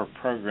pay for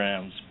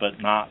programs but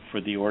not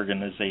for the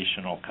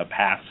organizational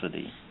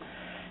capacity.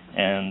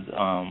 And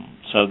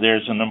so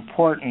there's an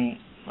important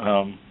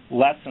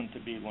lesson to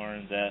be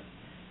learned that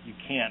you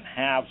can't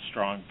have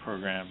strong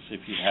programs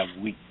if you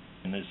have weak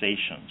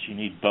organizations. You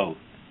need both.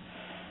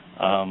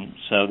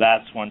 So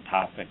that's one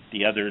topic.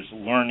 The other is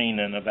learning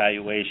and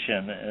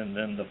evaluation. And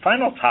then the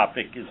final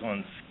topic is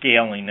on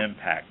scaling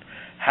impact.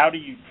 How do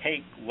you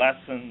take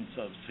lessons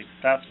of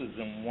successes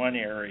in one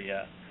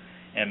area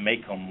and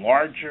make them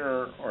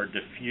larger or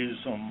diffuse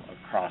them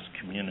across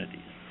communities?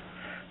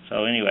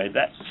 So anyway,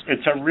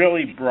 it's a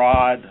really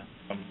broad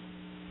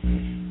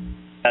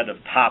set of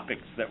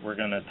topics that we're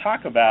going to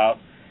talk about.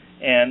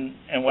 And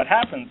what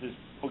happens is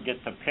people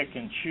get to pick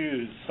and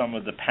choose some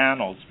of the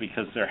panels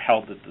because they're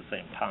held at the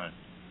same time.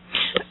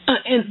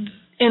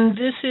 And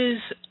this is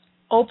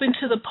open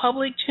to the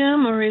public,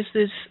 Jim, or is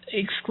this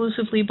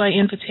exclusively by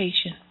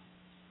invitation?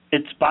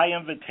 It's by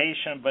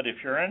invitation, but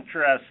if you're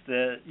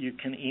interested, you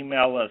can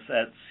email us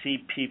at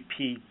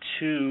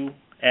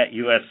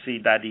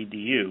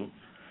cpp2@usc.edu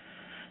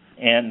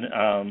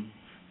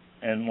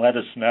and let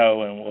us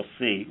know, and we'll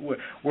see.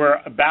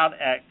 We're about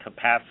at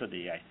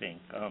capacity, I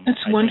think.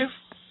 That's wonderful.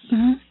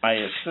 My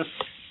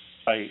assistant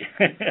might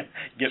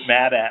get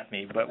mad at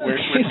me, but we're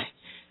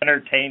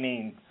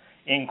entertaining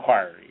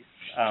inquiries.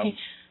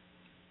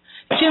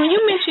 Jim,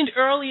 you mentioned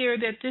earlier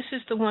that this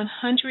is the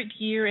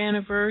 100-year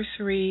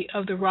anniversary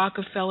of the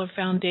Rockefeller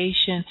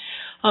Foundation.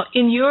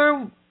 In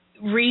your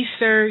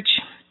research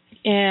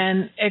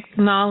and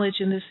knowledge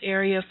in this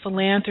area of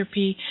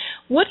philanthropy,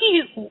 what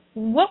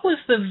was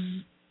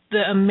the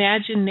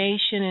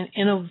imagination and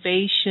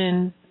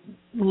innovation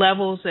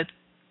levels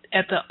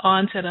at the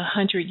onset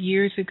 100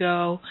 years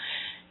ago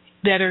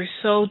that are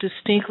so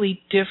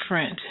distinctly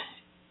different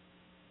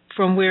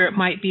from where it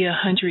might be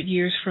 100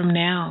 years from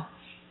now?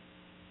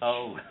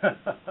 Oh, that's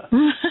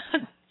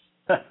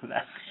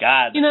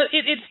God.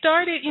 It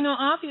started,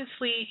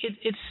 obviously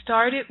it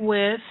started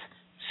with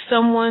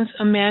someone's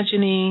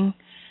imagining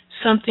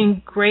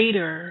something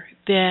greater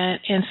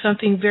and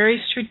something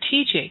very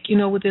strategic,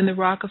 within the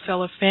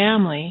Rockefeller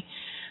family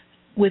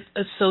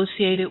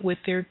associated with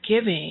their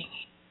giving.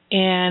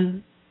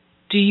 And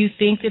do you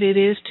think that it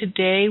is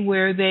today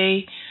where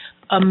they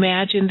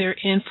imagine their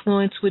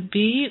influence would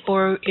be,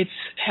 or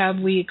have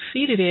we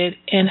exceeded it,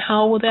 and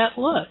how will that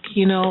look,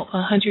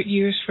 100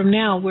 years from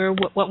now?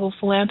 What will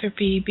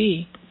philanthropy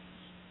be?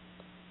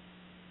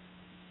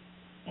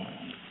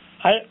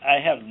 I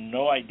have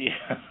no idea.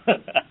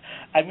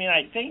 I mean,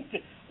 I think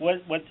that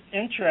what's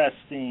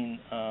interesting,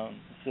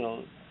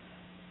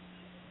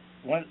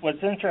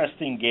 what's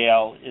interesting,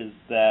 Gail, is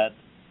that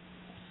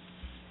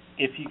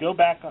if you go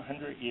back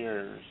 100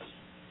 years,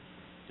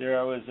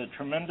 there was a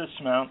tremendous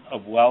amount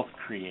of wealth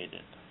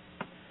created.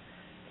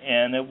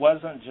 And it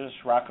wasn't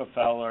just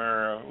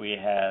Rockefeller. We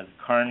had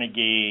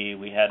Carnegie.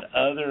 We had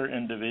other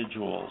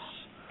individuals.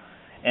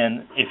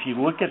 And if you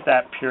look at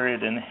that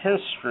period in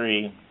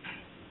history,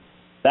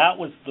 that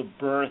was the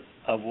birth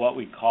of what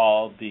we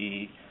call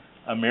the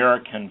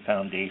American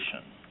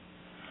Foundation.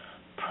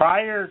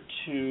 Prior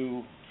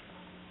to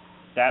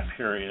that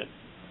period,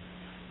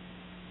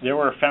 there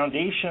were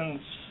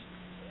foundations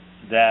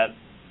that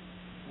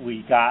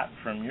we got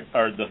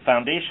the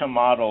foundation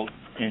model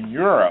in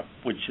Europe,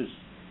 which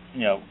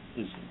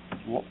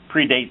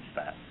predates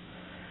that,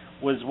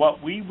 was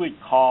what we would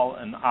call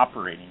an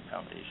operating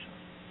foundation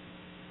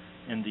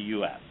in the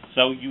U.S.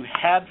 So you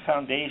had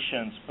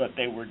foundations, but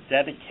they were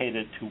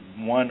dedicated to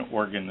one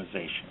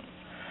organization.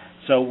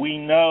 So we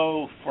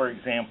know, for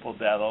example,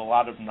 that a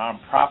lot of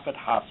nonprofit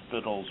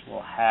hospitals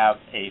will have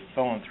a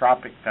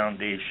philanthropic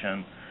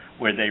foundation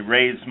where they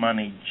raise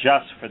money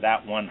just for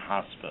that one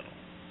hospital.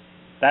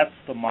 That's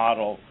the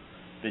model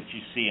that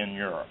you see in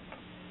Europe,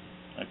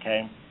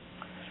 okay?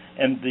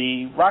 And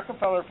the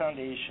Rockefeller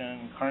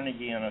Foundation,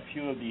 Carnegie, and a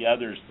few of the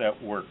others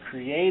that were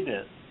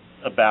created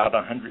about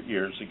 100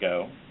 years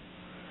ago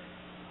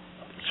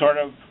sort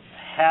of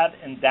had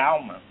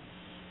endowments,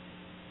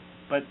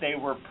 but they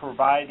were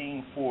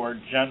providing for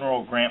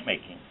general grant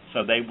making.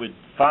 So they would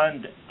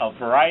fund a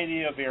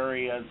variety of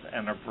areas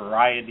and a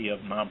variety of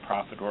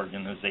nonprofit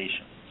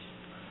organizations.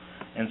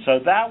 And so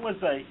that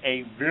was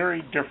a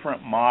very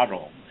different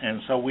model.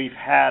 And so we've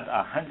had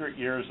 100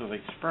 years of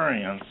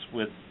experience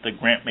with the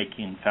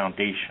grant-making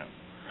foundation.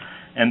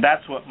 And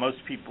that's what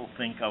most people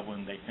think of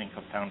when they think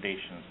of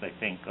foundations. They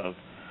think of,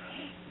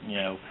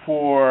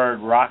 Ford,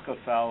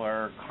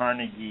 Rockefeller,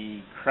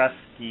 Carnegie,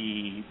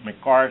 Kresge,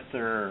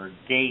 MacArthur,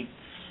 Gates.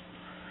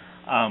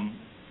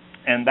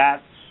 And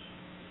that's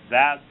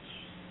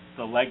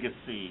the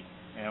legacy.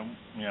 And,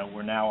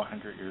 we're now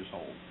 100 years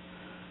old.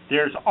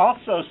 There's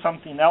also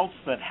something else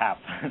that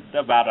happened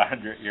about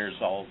 100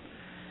 years old,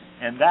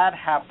 and that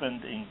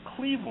happened in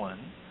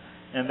Cleveland,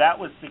 and that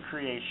was the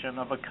creation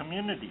of a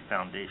community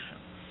foundation.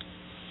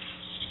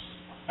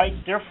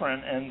 Quite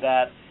different in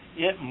that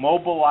it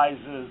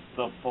mobilizes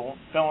the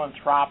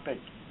philanthropic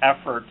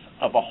efforts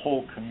of a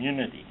whole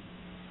community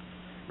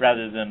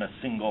rather than a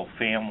single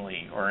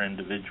family or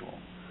individual.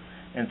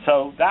 And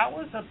so that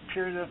was a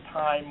period of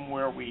time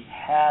where we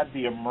had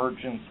the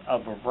emergence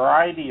of a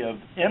variety of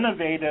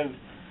innovative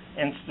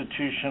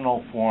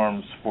institutional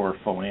forms for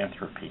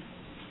philanthropy.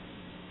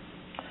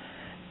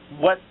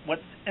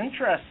 What's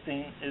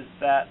interesting is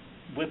that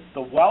with the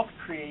wealth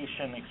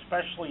creation,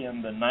 especially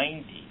in the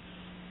 90s,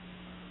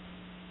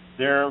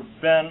 there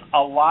have been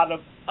a lot of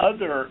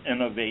other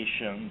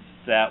innovations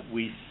that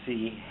we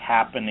see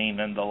happening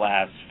in the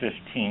last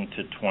 15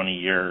 to 20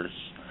 years.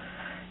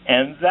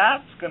 And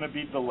that's going to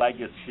be the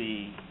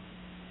legacy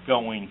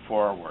going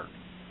forward.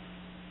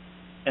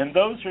 And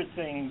those are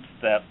things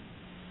that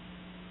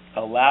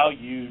allow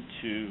you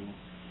to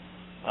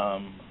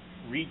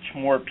reach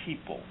more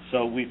people.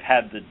 So we've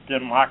had the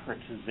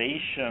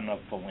democratization of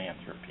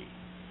philanthropy.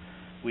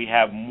 We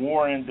have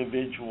more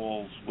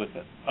individuals with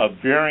a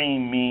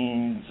varying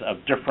means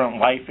of different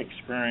life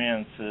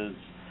experiences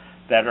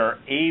that are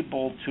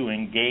able to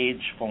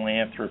engage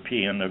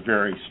philanthropy in a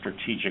very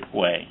strategic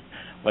way,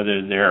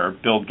 whether they're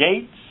Bill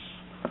Gates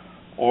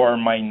or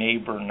my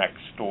neighbor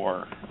next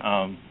door.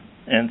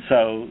 And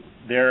so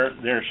there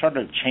are sort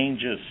of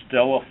changes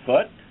still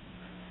afoot,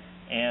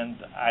 and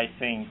I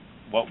think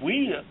what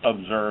we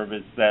observe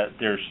is that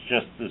there's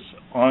just this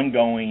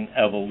ongoing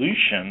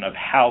evolution of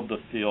how the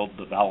field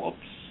develops.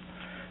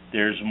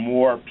 There's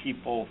more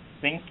people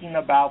thinking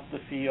about the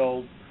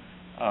field,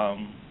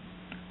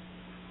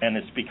 and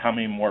it's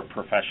becoming more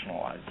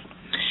professionalized.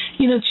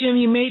 You know, Jim,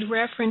 you made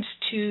reference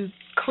to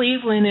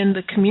Cleveland and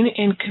the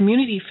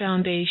community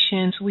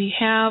foundations. We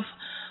have,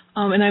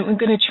 and I'm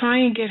going to try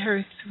and get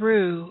her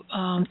through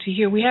to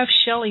here. We have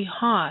Shelley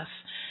Haas,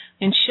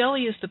 and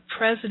Shelley is the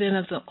president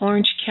of the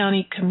Orange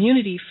County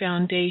Community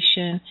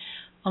Foundation.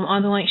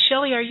 On the line.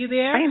 Shelley, are you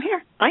there? I am here.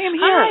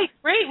 Hi,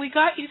 great. We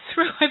got you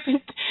through.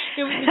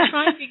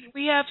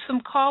 We have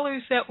some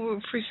callers that were,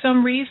 for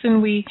some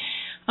reason, we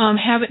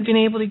haven't been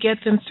able to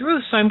get them through,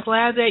 so I'm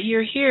glad that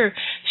you're here.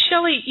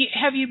 Shelley,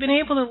 have you been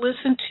able to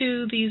listen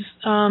to these,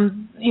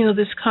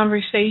 this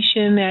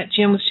conversation that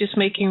Jim was just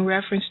making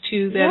reference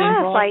to? That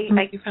I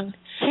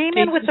came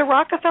in with the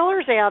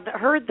Rockefellers and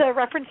heard the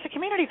reference to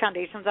community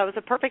foundations. That was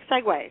a perfect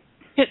segue.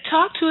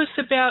 Talk to us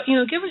about,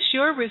 give us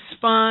your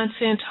response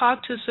and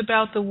talk to us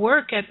about the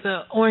work at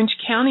the Orange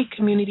County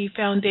Community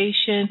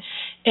Foundation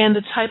and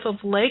the type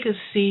of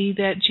legacy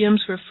that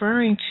Jim's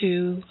referring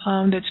to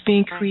that's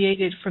being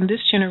created from this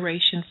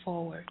generation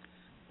forward.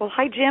 Well,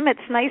 hi, Jim. It's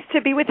nice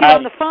to be with you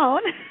on the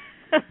phone.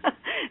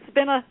 It's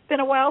been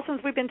a while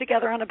since we've been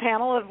together on a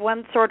panel of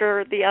one sort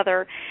or the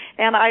other,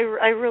 and I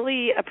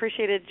really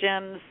appreciated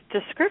Jim's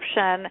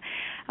description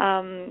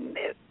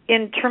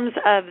in terms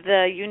of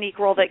the unique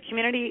role that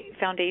community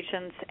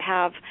foundations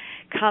have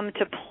come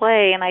to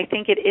play, and I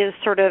think it is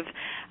sort of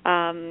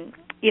a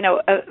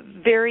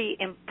very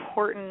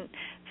important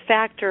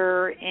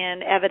factor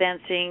in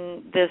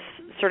evidencing this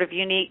sort of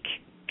unique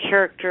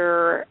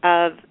character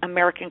of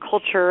American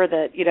culture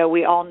that,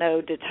 we all know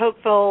de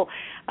Tocqueville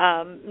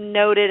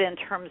noted in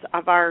terms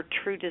of our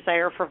true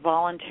desire for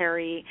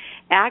voluntary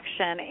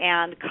action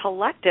and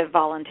collective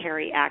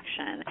voluntary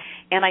action.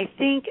 And I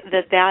think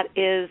that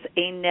is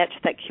a niche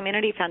that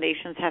community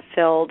foundations have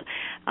filled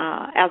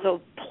as a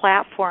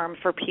platform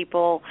for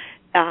people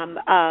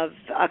of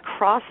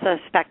across the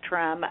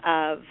spectrum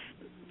of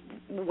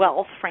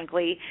wealth,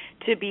 frankly,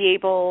 to be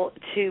able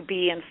to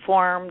be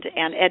informed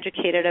and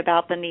educated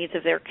about the needs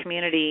of their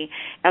community,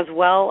 as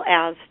well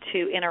as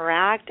to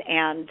interact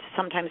and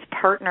sometimes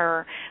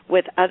partner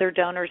with other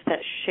donors that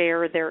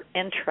share their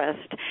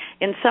interest.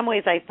 In some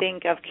ways, I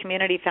think of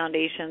community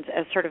foundations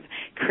as sort of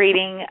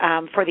creating,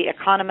 for the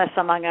economists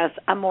among us,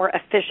 a more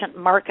efficient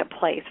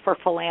marketplace for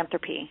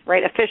philanthropy,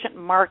 right? Efficient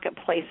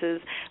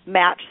marketplaces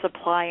match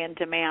supply and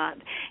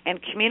demand. And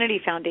community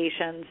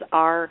foundations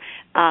are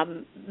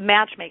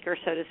matchmakers,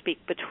 so to speak,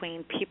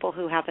 between people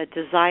who have a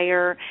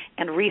desire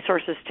and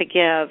resources to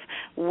give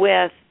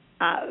with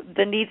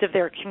the needs of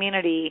their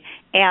community,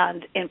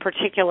 and in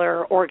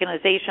particular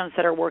organizations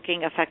that are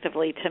working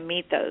effectively to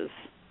meet those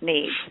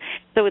needs.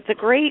 So it's a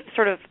great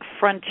sort of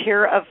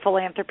frontier of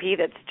philanthropy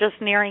that's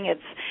just nearing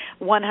its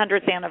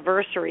 100th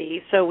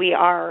anniversary. So we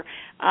are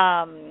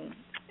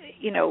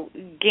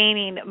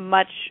gaining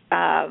much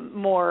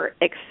more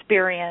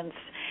experience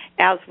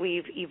as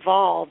we've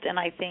evolved, and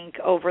I think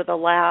over the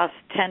last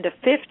 10 to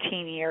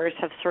 15 years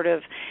have sort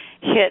of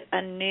hit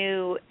a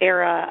new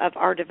era of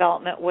our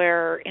development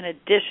where, in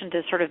addition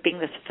to sort of being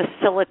this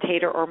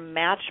facilitator or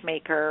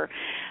matchmaker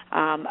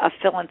of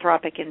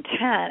philanthropic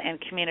intent and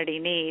community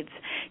needs,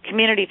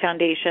 community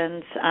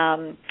foundations,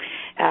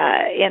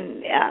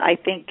 I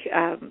think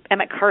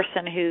Emmett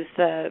Carson, who's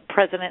the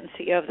president and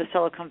CEO of the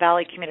Silicon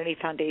Valley Community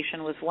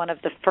Foundation, was one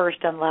of the first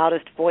and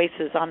loudest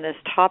voices on this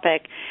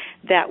topic,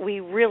 that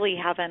we really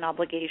have an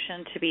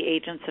obligation to be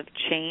agents of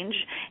change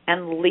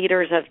and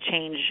leaders of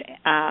change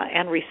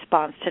and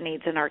response to needs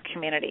in our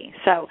community.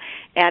 So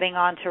adding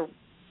on to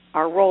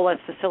our role as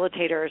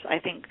facilitators, I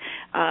think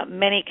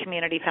many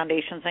community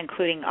foundations,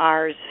 including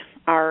ours,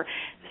 are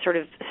sort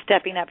of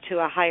stepping up to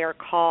a higher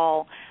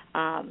call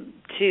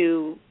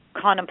to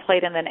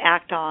contemplate and then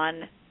act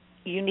on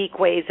unique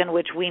ways in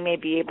which we may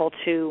be able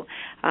to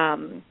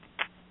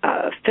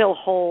fill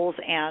holes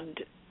and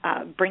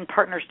bring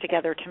partners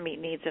together to meet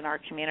needs in our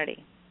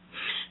community.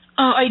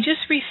 I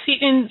just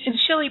received, and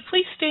Shelley,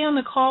 please stay on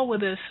the call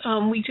with us.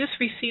 We just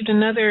received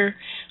another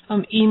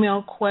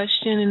email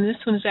question, and this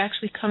one is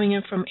actually coming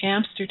in from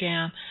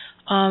Amsterdam.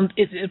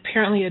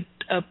 Apparently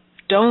a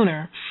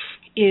donor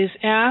is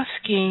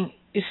saying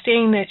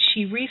that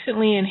she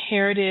recently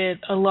inherited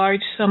a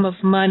large sum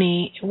of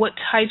money. What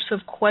types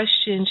of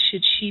questions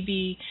should she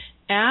be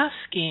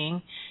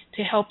asking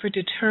to help her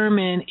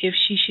determine if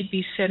she should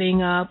be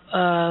setting up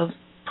a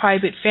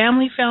private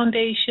family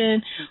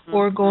foundation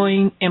or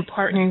going and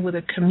partnering with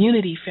a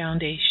community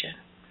foundation?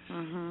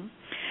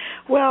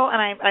 Well,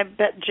 and I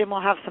bet Jim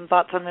will have some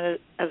thoughts on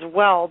it as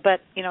well.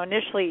 But,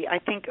 initially, I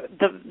think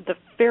the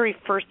very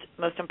first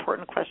most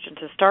important question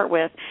to start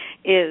with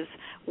is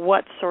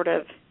what sort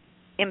of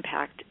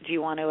impact do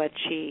you want to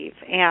achieve,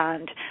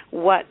 and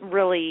what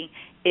really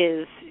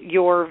is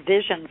your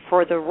vision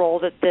for the role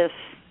that this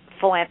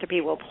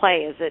philanthropy will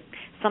play? Is it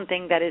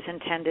something that is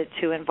intended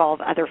to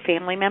involve other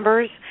family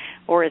members,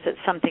 or is it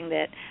something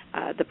that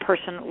the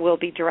person will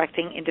be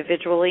directing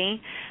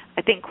individually?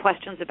 I think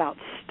questions about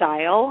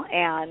style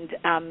and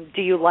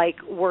do you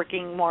like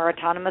working more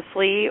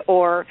autonomously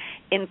or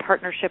in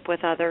partnership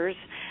with others?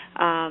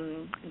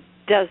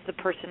 Does the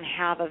person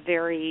have a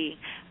very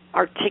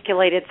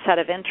articulated set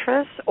of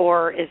interests,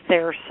 or is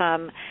there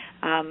some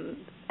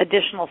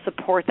additional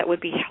support that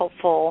would be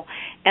helpful?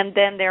 And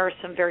then there are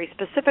some very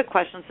specific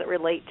questions that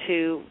relate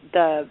to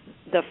the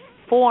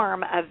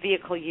form of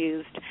vehicle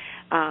used.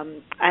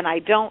 And I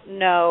don't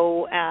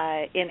know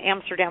in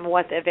Amsterdam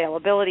what the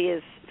availability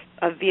is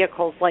of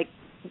vehicles like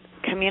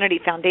community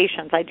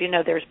foundations. I do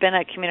know there's been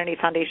a community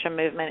foundation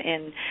movement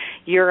in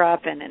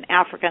Europe and in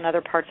Africa and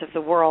other parts of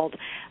the world,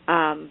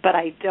 but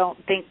I don't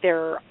think they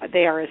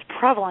are as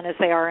prevalent as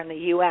they are in the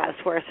U.S.,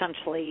 where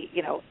essentially,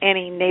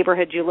 any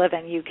neighborhood you live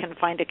in, you can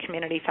find a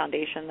community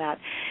foundation that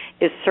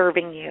is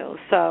serving you.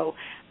 So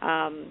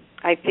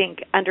I think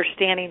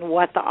understanding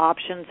what the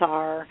options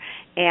are,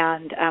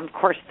 and of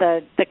course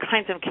the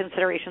kinds of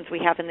considerations we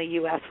have in the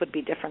U.S. would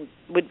be different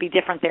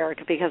there,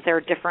 because there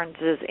are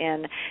differences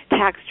in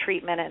tax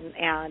treatment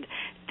and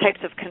types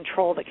of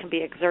control that can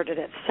be exerted,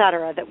 et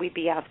cetera, that we'd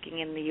be asking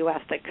in the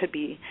U.S. that could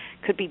be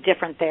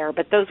different there.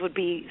 But those would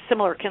be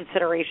similar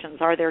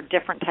considerations. Are there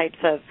different types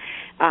of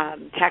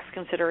tax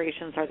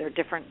considerations? Are there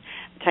different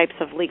types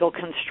of legal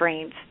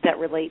constraints that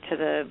relate to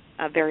the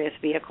various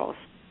vehicles?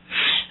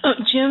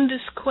 Jim,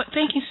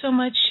 thank you so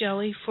much,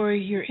 Shelley, for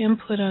your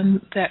input on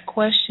that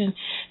question.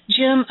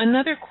 Jim,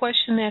 another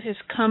question that has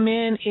come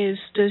in is,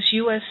 does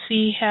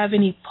USC have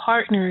any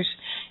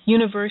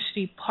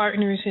university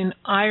partners in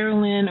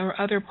Ireland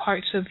or other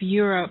parts of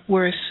Europe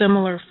where a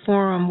similar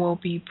forum will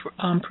be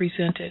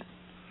presented?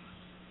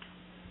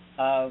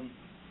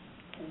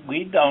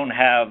 We don't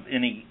have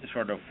any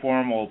sort of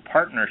formal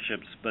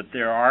partnerships, but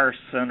there are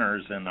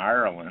centers in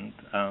Ireland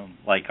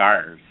like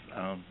ours.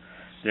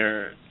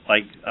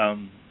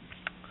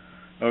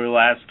 Over the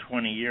last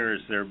 20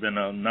 years, there have been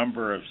a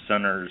number of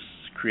centers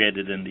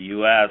created in the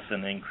U.S.,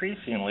 and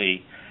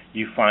increasingly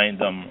you find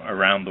them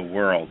around the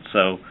world.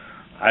 So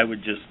I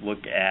would just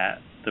look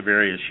at the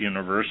various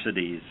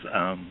universities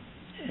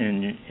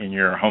in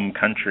your home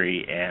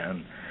country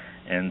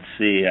and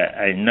see.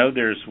 I know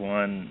there's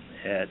one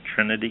at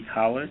Trinity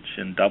College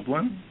in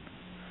Dublin,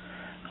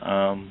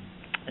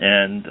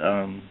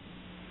 and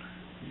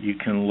you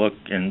can look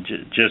and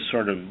just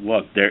sort of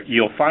look there.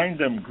 You'll find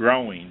them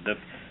growing.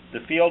 The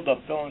field of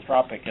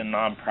philanthropic and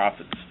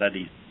nonprofit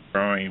studies is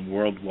growing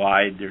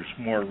worldwide. There's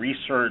more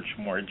research,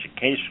 more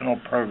educational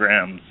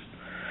programs,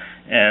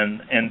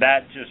 and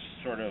that just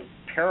sort of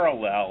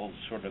parallels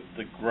sort of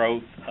the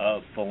growth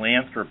of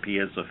philanthropy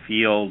as a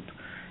field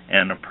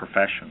and a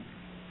profession.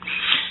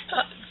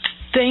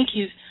 Thank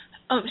you.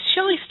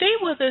 Shelley, stay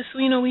with us.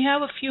 We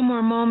have a few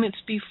more moments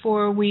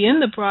before we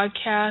end the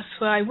broadcast,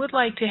 so I would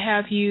like to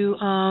have you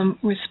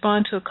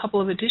respond to a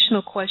couple of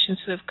additional questions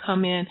that have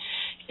come in.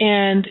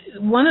 And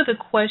one of the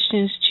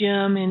questions,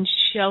 Jim and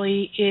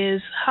Shelley,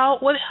 is how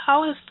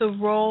has the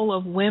role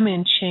of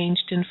women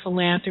changed in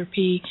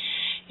philanthropy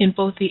in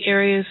both the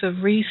areas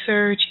of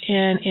research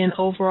and in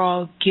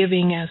overall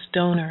giving as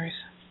donors?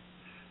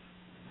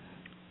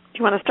 Do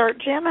you want to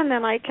start, Jim, and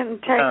then I can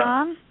tag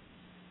on?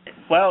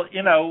 Well,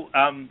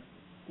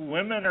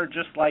 women are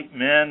just like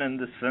men in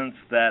the sense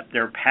that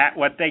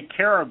what they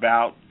care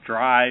about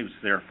drives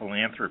their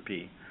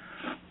philanthropy,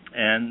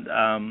 and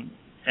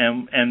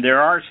there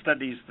are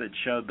studies that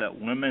show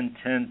that women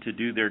tend to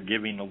do their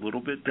giving a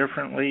little bit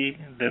differently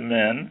than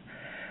men.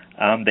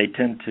 They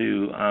tend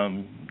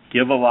to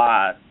give a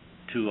lot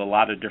to a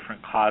lot of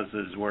different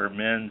causes, where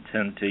men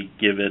tend to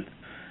give it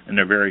in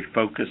a very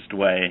focused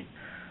way.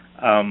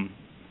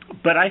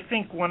 But I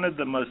think one of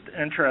the most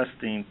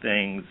interesting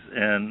things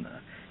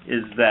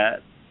is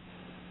that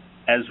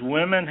as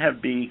women have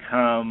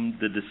become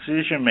the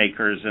decision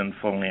makers in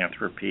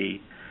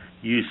philanthropy,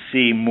 you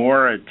see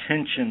more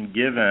attention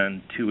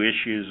given to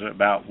issues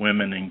about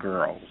women and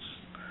girls.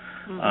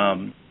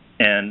 Mm-hmm.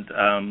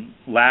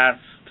 Last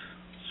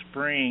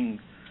spring,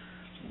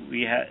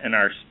 we had, in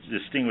our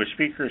Distinguished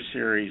Speaker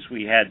Series,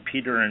 we had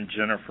Peter and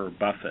Jennifer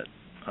Buffett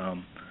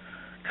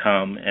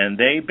come, and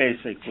they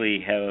basically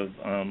have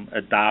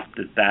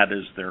adopted that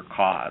as their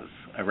cause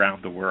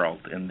around the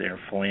world in their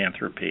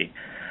philanthropy.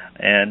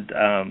 And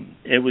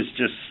it was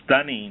just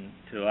stunning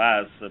to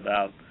us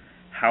about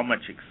how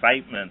much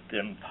excitement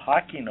in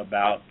talking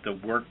about the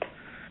work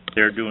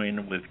they're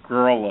doing with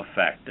Girl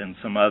Effect and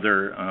some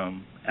other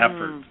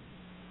efforts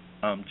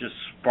just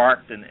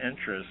sparked an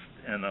interest.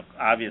 And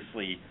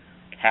obviously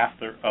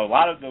a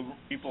lot of the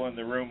people in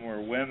the room were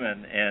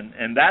women,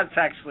 and that's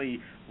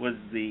actually was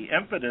the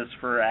impetus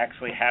for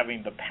actually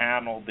having the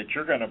panel that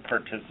you're going to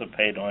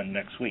participate on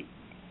next week.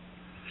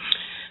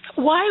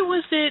 Why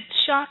was it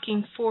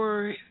shocking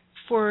for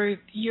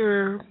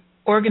your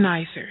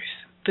organizers,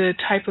 the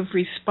type of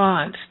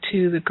response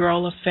to the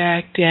Girl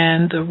Effect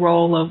and the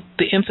role of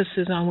the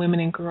emphasis on women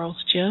and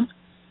girls, Jim?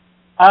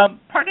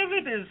 Part of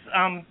it is,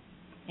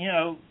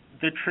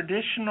 the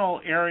traditional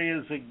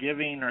areas of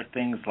giving are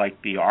things like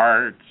the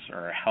arts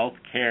or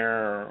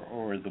healthcare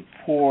or the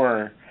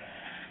poor.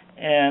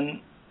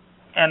 And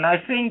I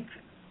think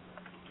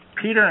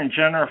Peter and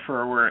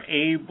Jennifer were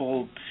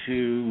able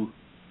to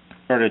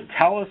sort of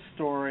tell a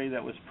story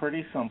that was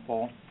pretty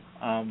simple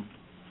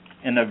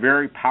in a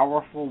very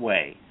powerful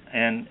way.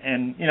 And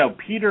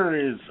Peter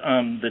is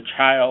the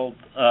child,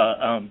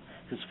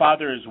 his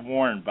father is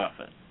Warren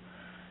Buffett.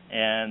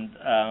 And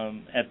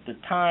at the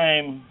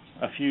time,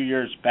 a few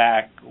years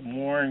back,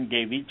 Warren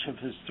gave each of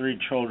his 3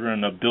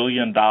 children $1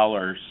 billion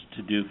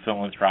to do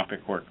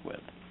philanthropic work with.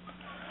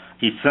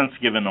 He's since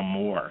given them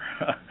more.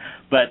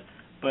 But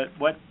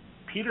what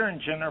Peter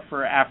and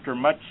Jennifer, after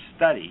much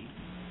study,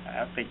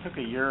 they took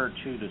a year or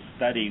 2 to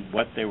study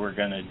what they were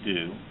going to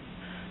do,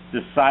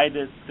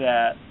 decided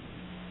that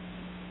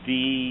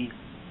the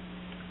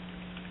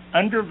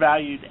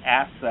undervalued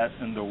asset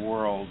in the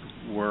world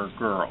were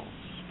girls.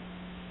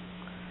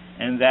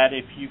 And that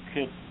if you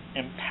could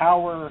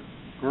empower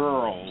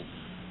girls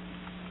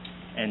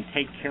and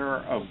take care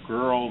of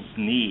girls'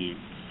 needs,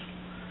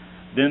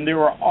 then there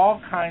were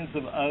all kinds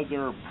of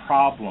other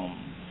problems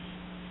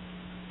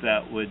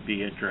that would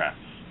be addressed.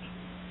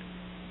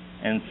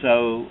 And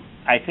so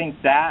I think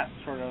that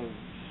sort of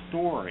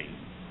story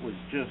was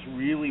just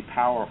really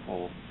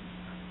powerful,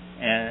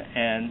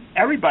 and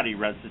everybody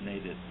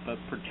resonated, but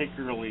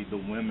particularly the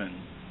women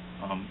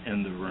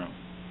in the room.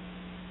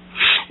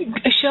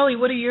 Shelley,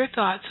 what are your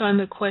thoughts on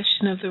the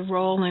question of the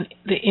role and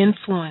the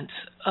influence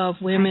of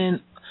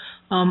women,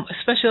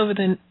 especially over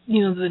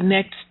the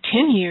next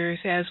 10 years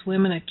as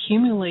women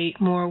accumulate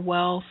more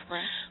wealth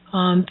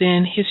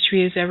than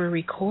history has ever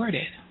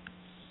recorded?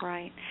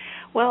 Right.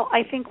 Well,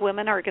 I think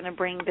women are going to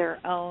bring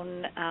their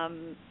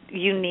own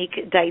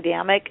unique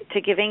dynamic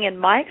to giving. In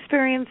my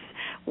experience,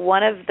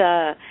 one of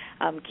the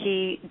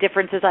key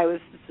differences, I was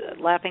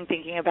laughing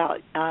thinking about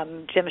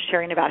Jim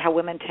sharing about how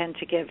women tend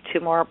to give to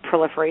more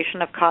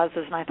proliferation of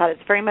causes, and I thought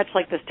it's very much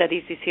like the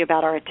studies you see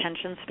about our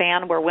attention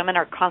span, where women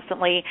are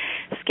constantly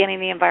scanning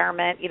the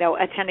environment,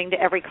 attending to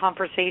every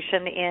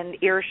conversation in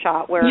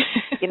earshot, where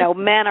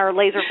men are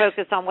laser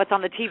focused on what's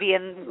on the TV,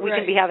 and we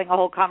can be having a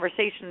whole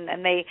conversation,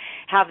 and they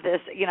have this,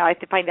 I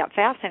find that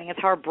fascinating. It's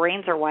how our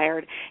brains are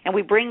wired, and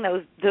we bring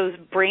those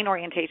brain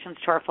orientations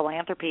to our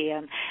philanthropy,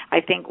 and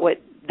I think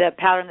what the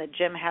pattern that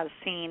Jim has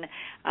seen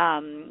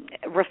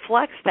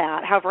reflects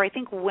that. However, I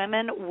think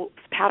women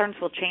patterns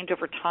will change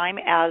over time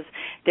as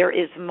there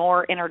is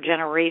more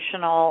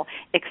intergenerational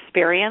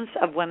experience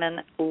of women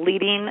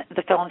leading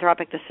the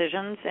philanthropic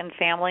decisions in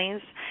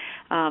families.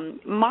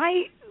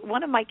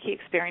 One of my key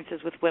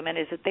experiences with women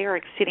is that they are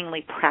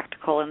exceedingly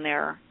practical in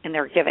their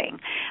giving.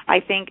 I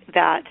think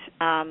that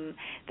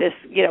this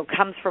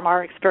comes from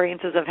our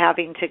experiences of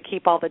having to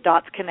keep all the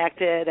dots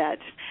connected at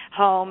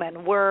home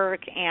and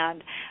work,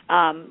 and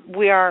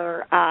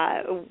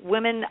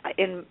women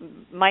in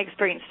my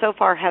experience so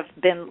far have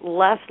been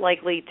less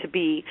likely to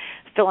be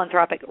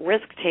philanthropic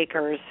risk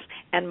takers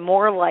and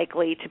more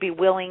likely to be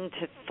willing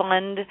to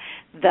fund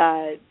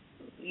the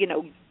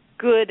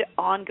good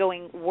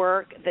ongoing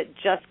work that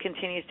just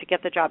continues to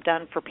get the job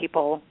done for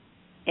people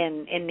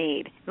in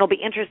need. It'll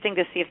be interesting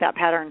to see if that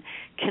pattern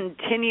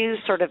continues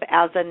sort of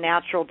as a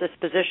natural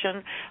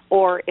disposition,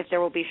 or if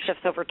there will be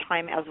shifts over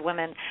time as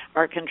women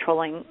are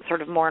controlling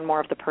sort of more and more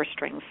of the purse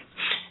strings.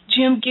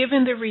 Jim,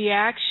 given the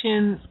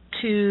reaction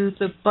to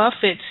the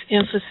Buffett's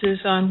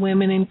emphasis on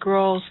women and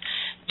girls,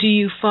 do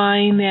you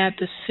find that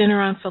the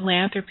Center on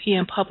Philanthropy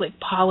and Public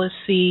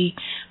Policy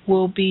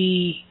will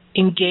be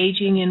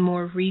engaging in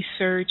more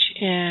research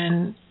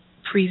and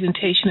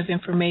presentation of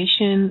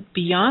information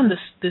beyond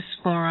this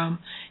forum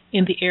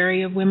in the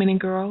area of women and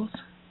girls?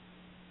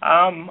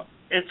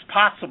 It's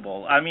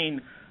possible. I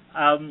mean,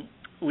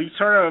 we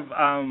sort of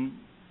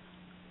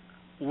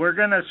we're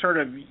going to sort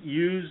of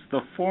use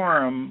the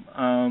forum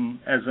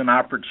as an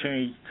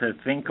opportunity to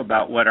think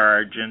about what our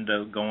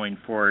agenda going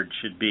forward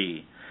should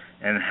be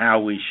and how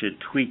we should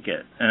tweak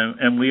it,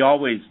 and we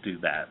always do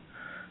that.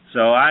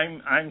 So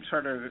I'm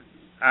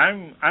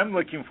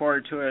looking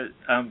forward to it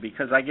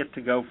because I get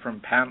to go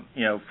from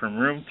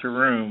room to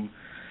room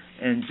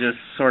and just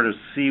sort of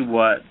see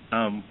what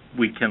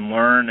we can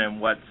learn and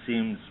what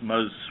seems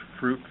most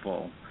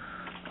fruitful.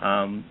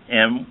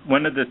 And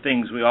one of the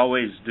things we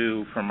always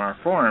do from our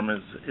forum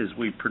is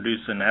we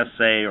produce an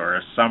essay or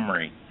a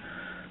summary.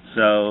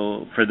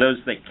 So for those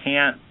that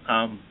can't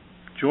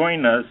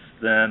join us,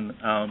 then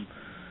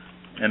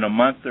in a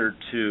month or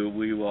 2,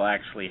 we will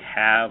actually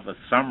have a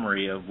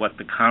summary of what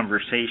the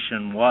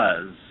conversation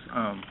was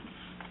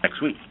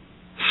next week.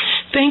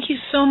 Thank you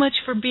so much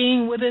for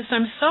being with us.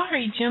 I'm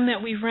sorry, Jim,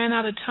 that we've ran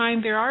out of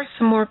time. There are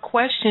some more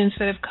questions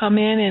that have come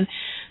in, and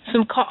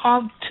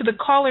to the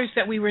callers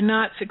that we were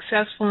not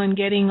successful in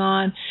getting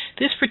on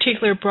this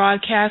particular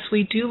broadcast,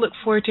 we do look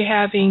forward to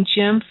having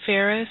Jim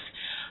Ferris,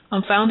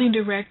 founding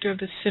director of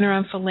the Center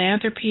on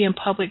Philanthropy and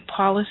Public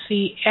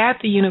Policy at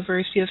the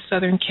University of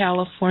Southern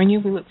California.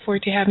 We look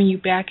forward to having you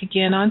back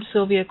again on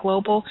Sylvia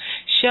Global.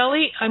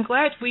 Shelley, I'm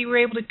glad we were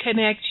able to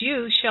connect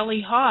you. Shelley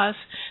Haas,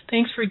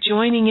 thanks for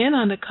joining in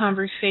on the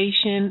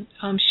conversation.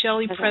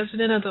 Shelley,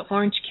 president of the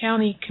Orange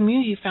County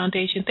Community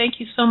Foundation. Thank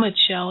you so much,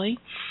 Shelley.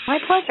 My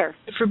pleasure.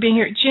 For being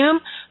here. Jim,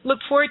 look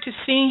forward to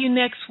seeing you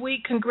next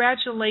week.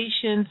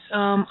 Congratulations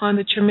on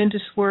the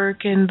tremendous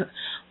work and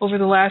over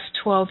the last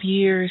 12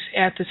 years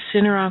at the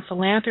Center on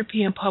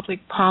Philanthropy and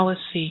Public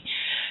Policy.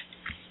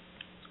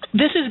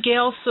 This is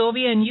Gail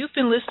Sylvia, and you've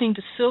been listening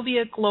to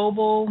Sylvia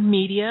Global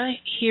Media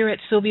here at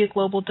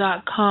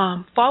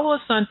sylviaglobal.com. Follow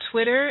us on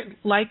Twitter,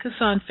 like us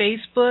on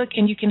Facebook,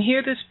 and you can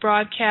hear this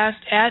broadcast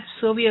at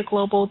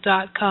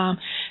sylviaglobal.com.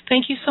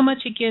 Thank you so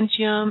much again,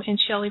 Jim and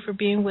Shelley, for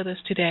being with us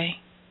today.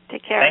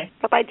 Take care.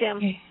 Bye-bye, Jim.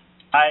 Okay.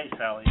 Bye,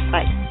 Sally.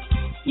 Bye.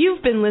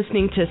 You've been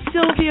listening to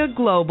Sylvia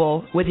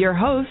Global with your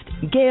host,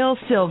 Gail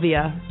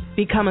Sylvia.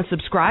 Become a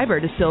subscriber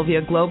to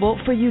Sylvia Global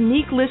for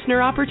unique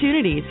listener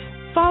opportunities.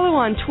 Follow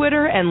on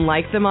Twitter and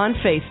like them on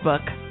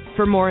Facebook.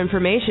 For more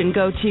information,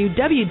 go to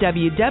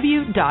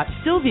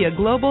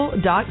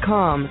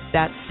www.sylviaglobal.com.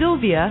 That's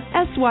Sylvia,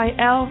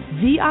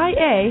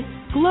 Sylvia,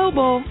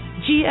 Global,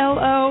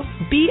 GLOBAL.com.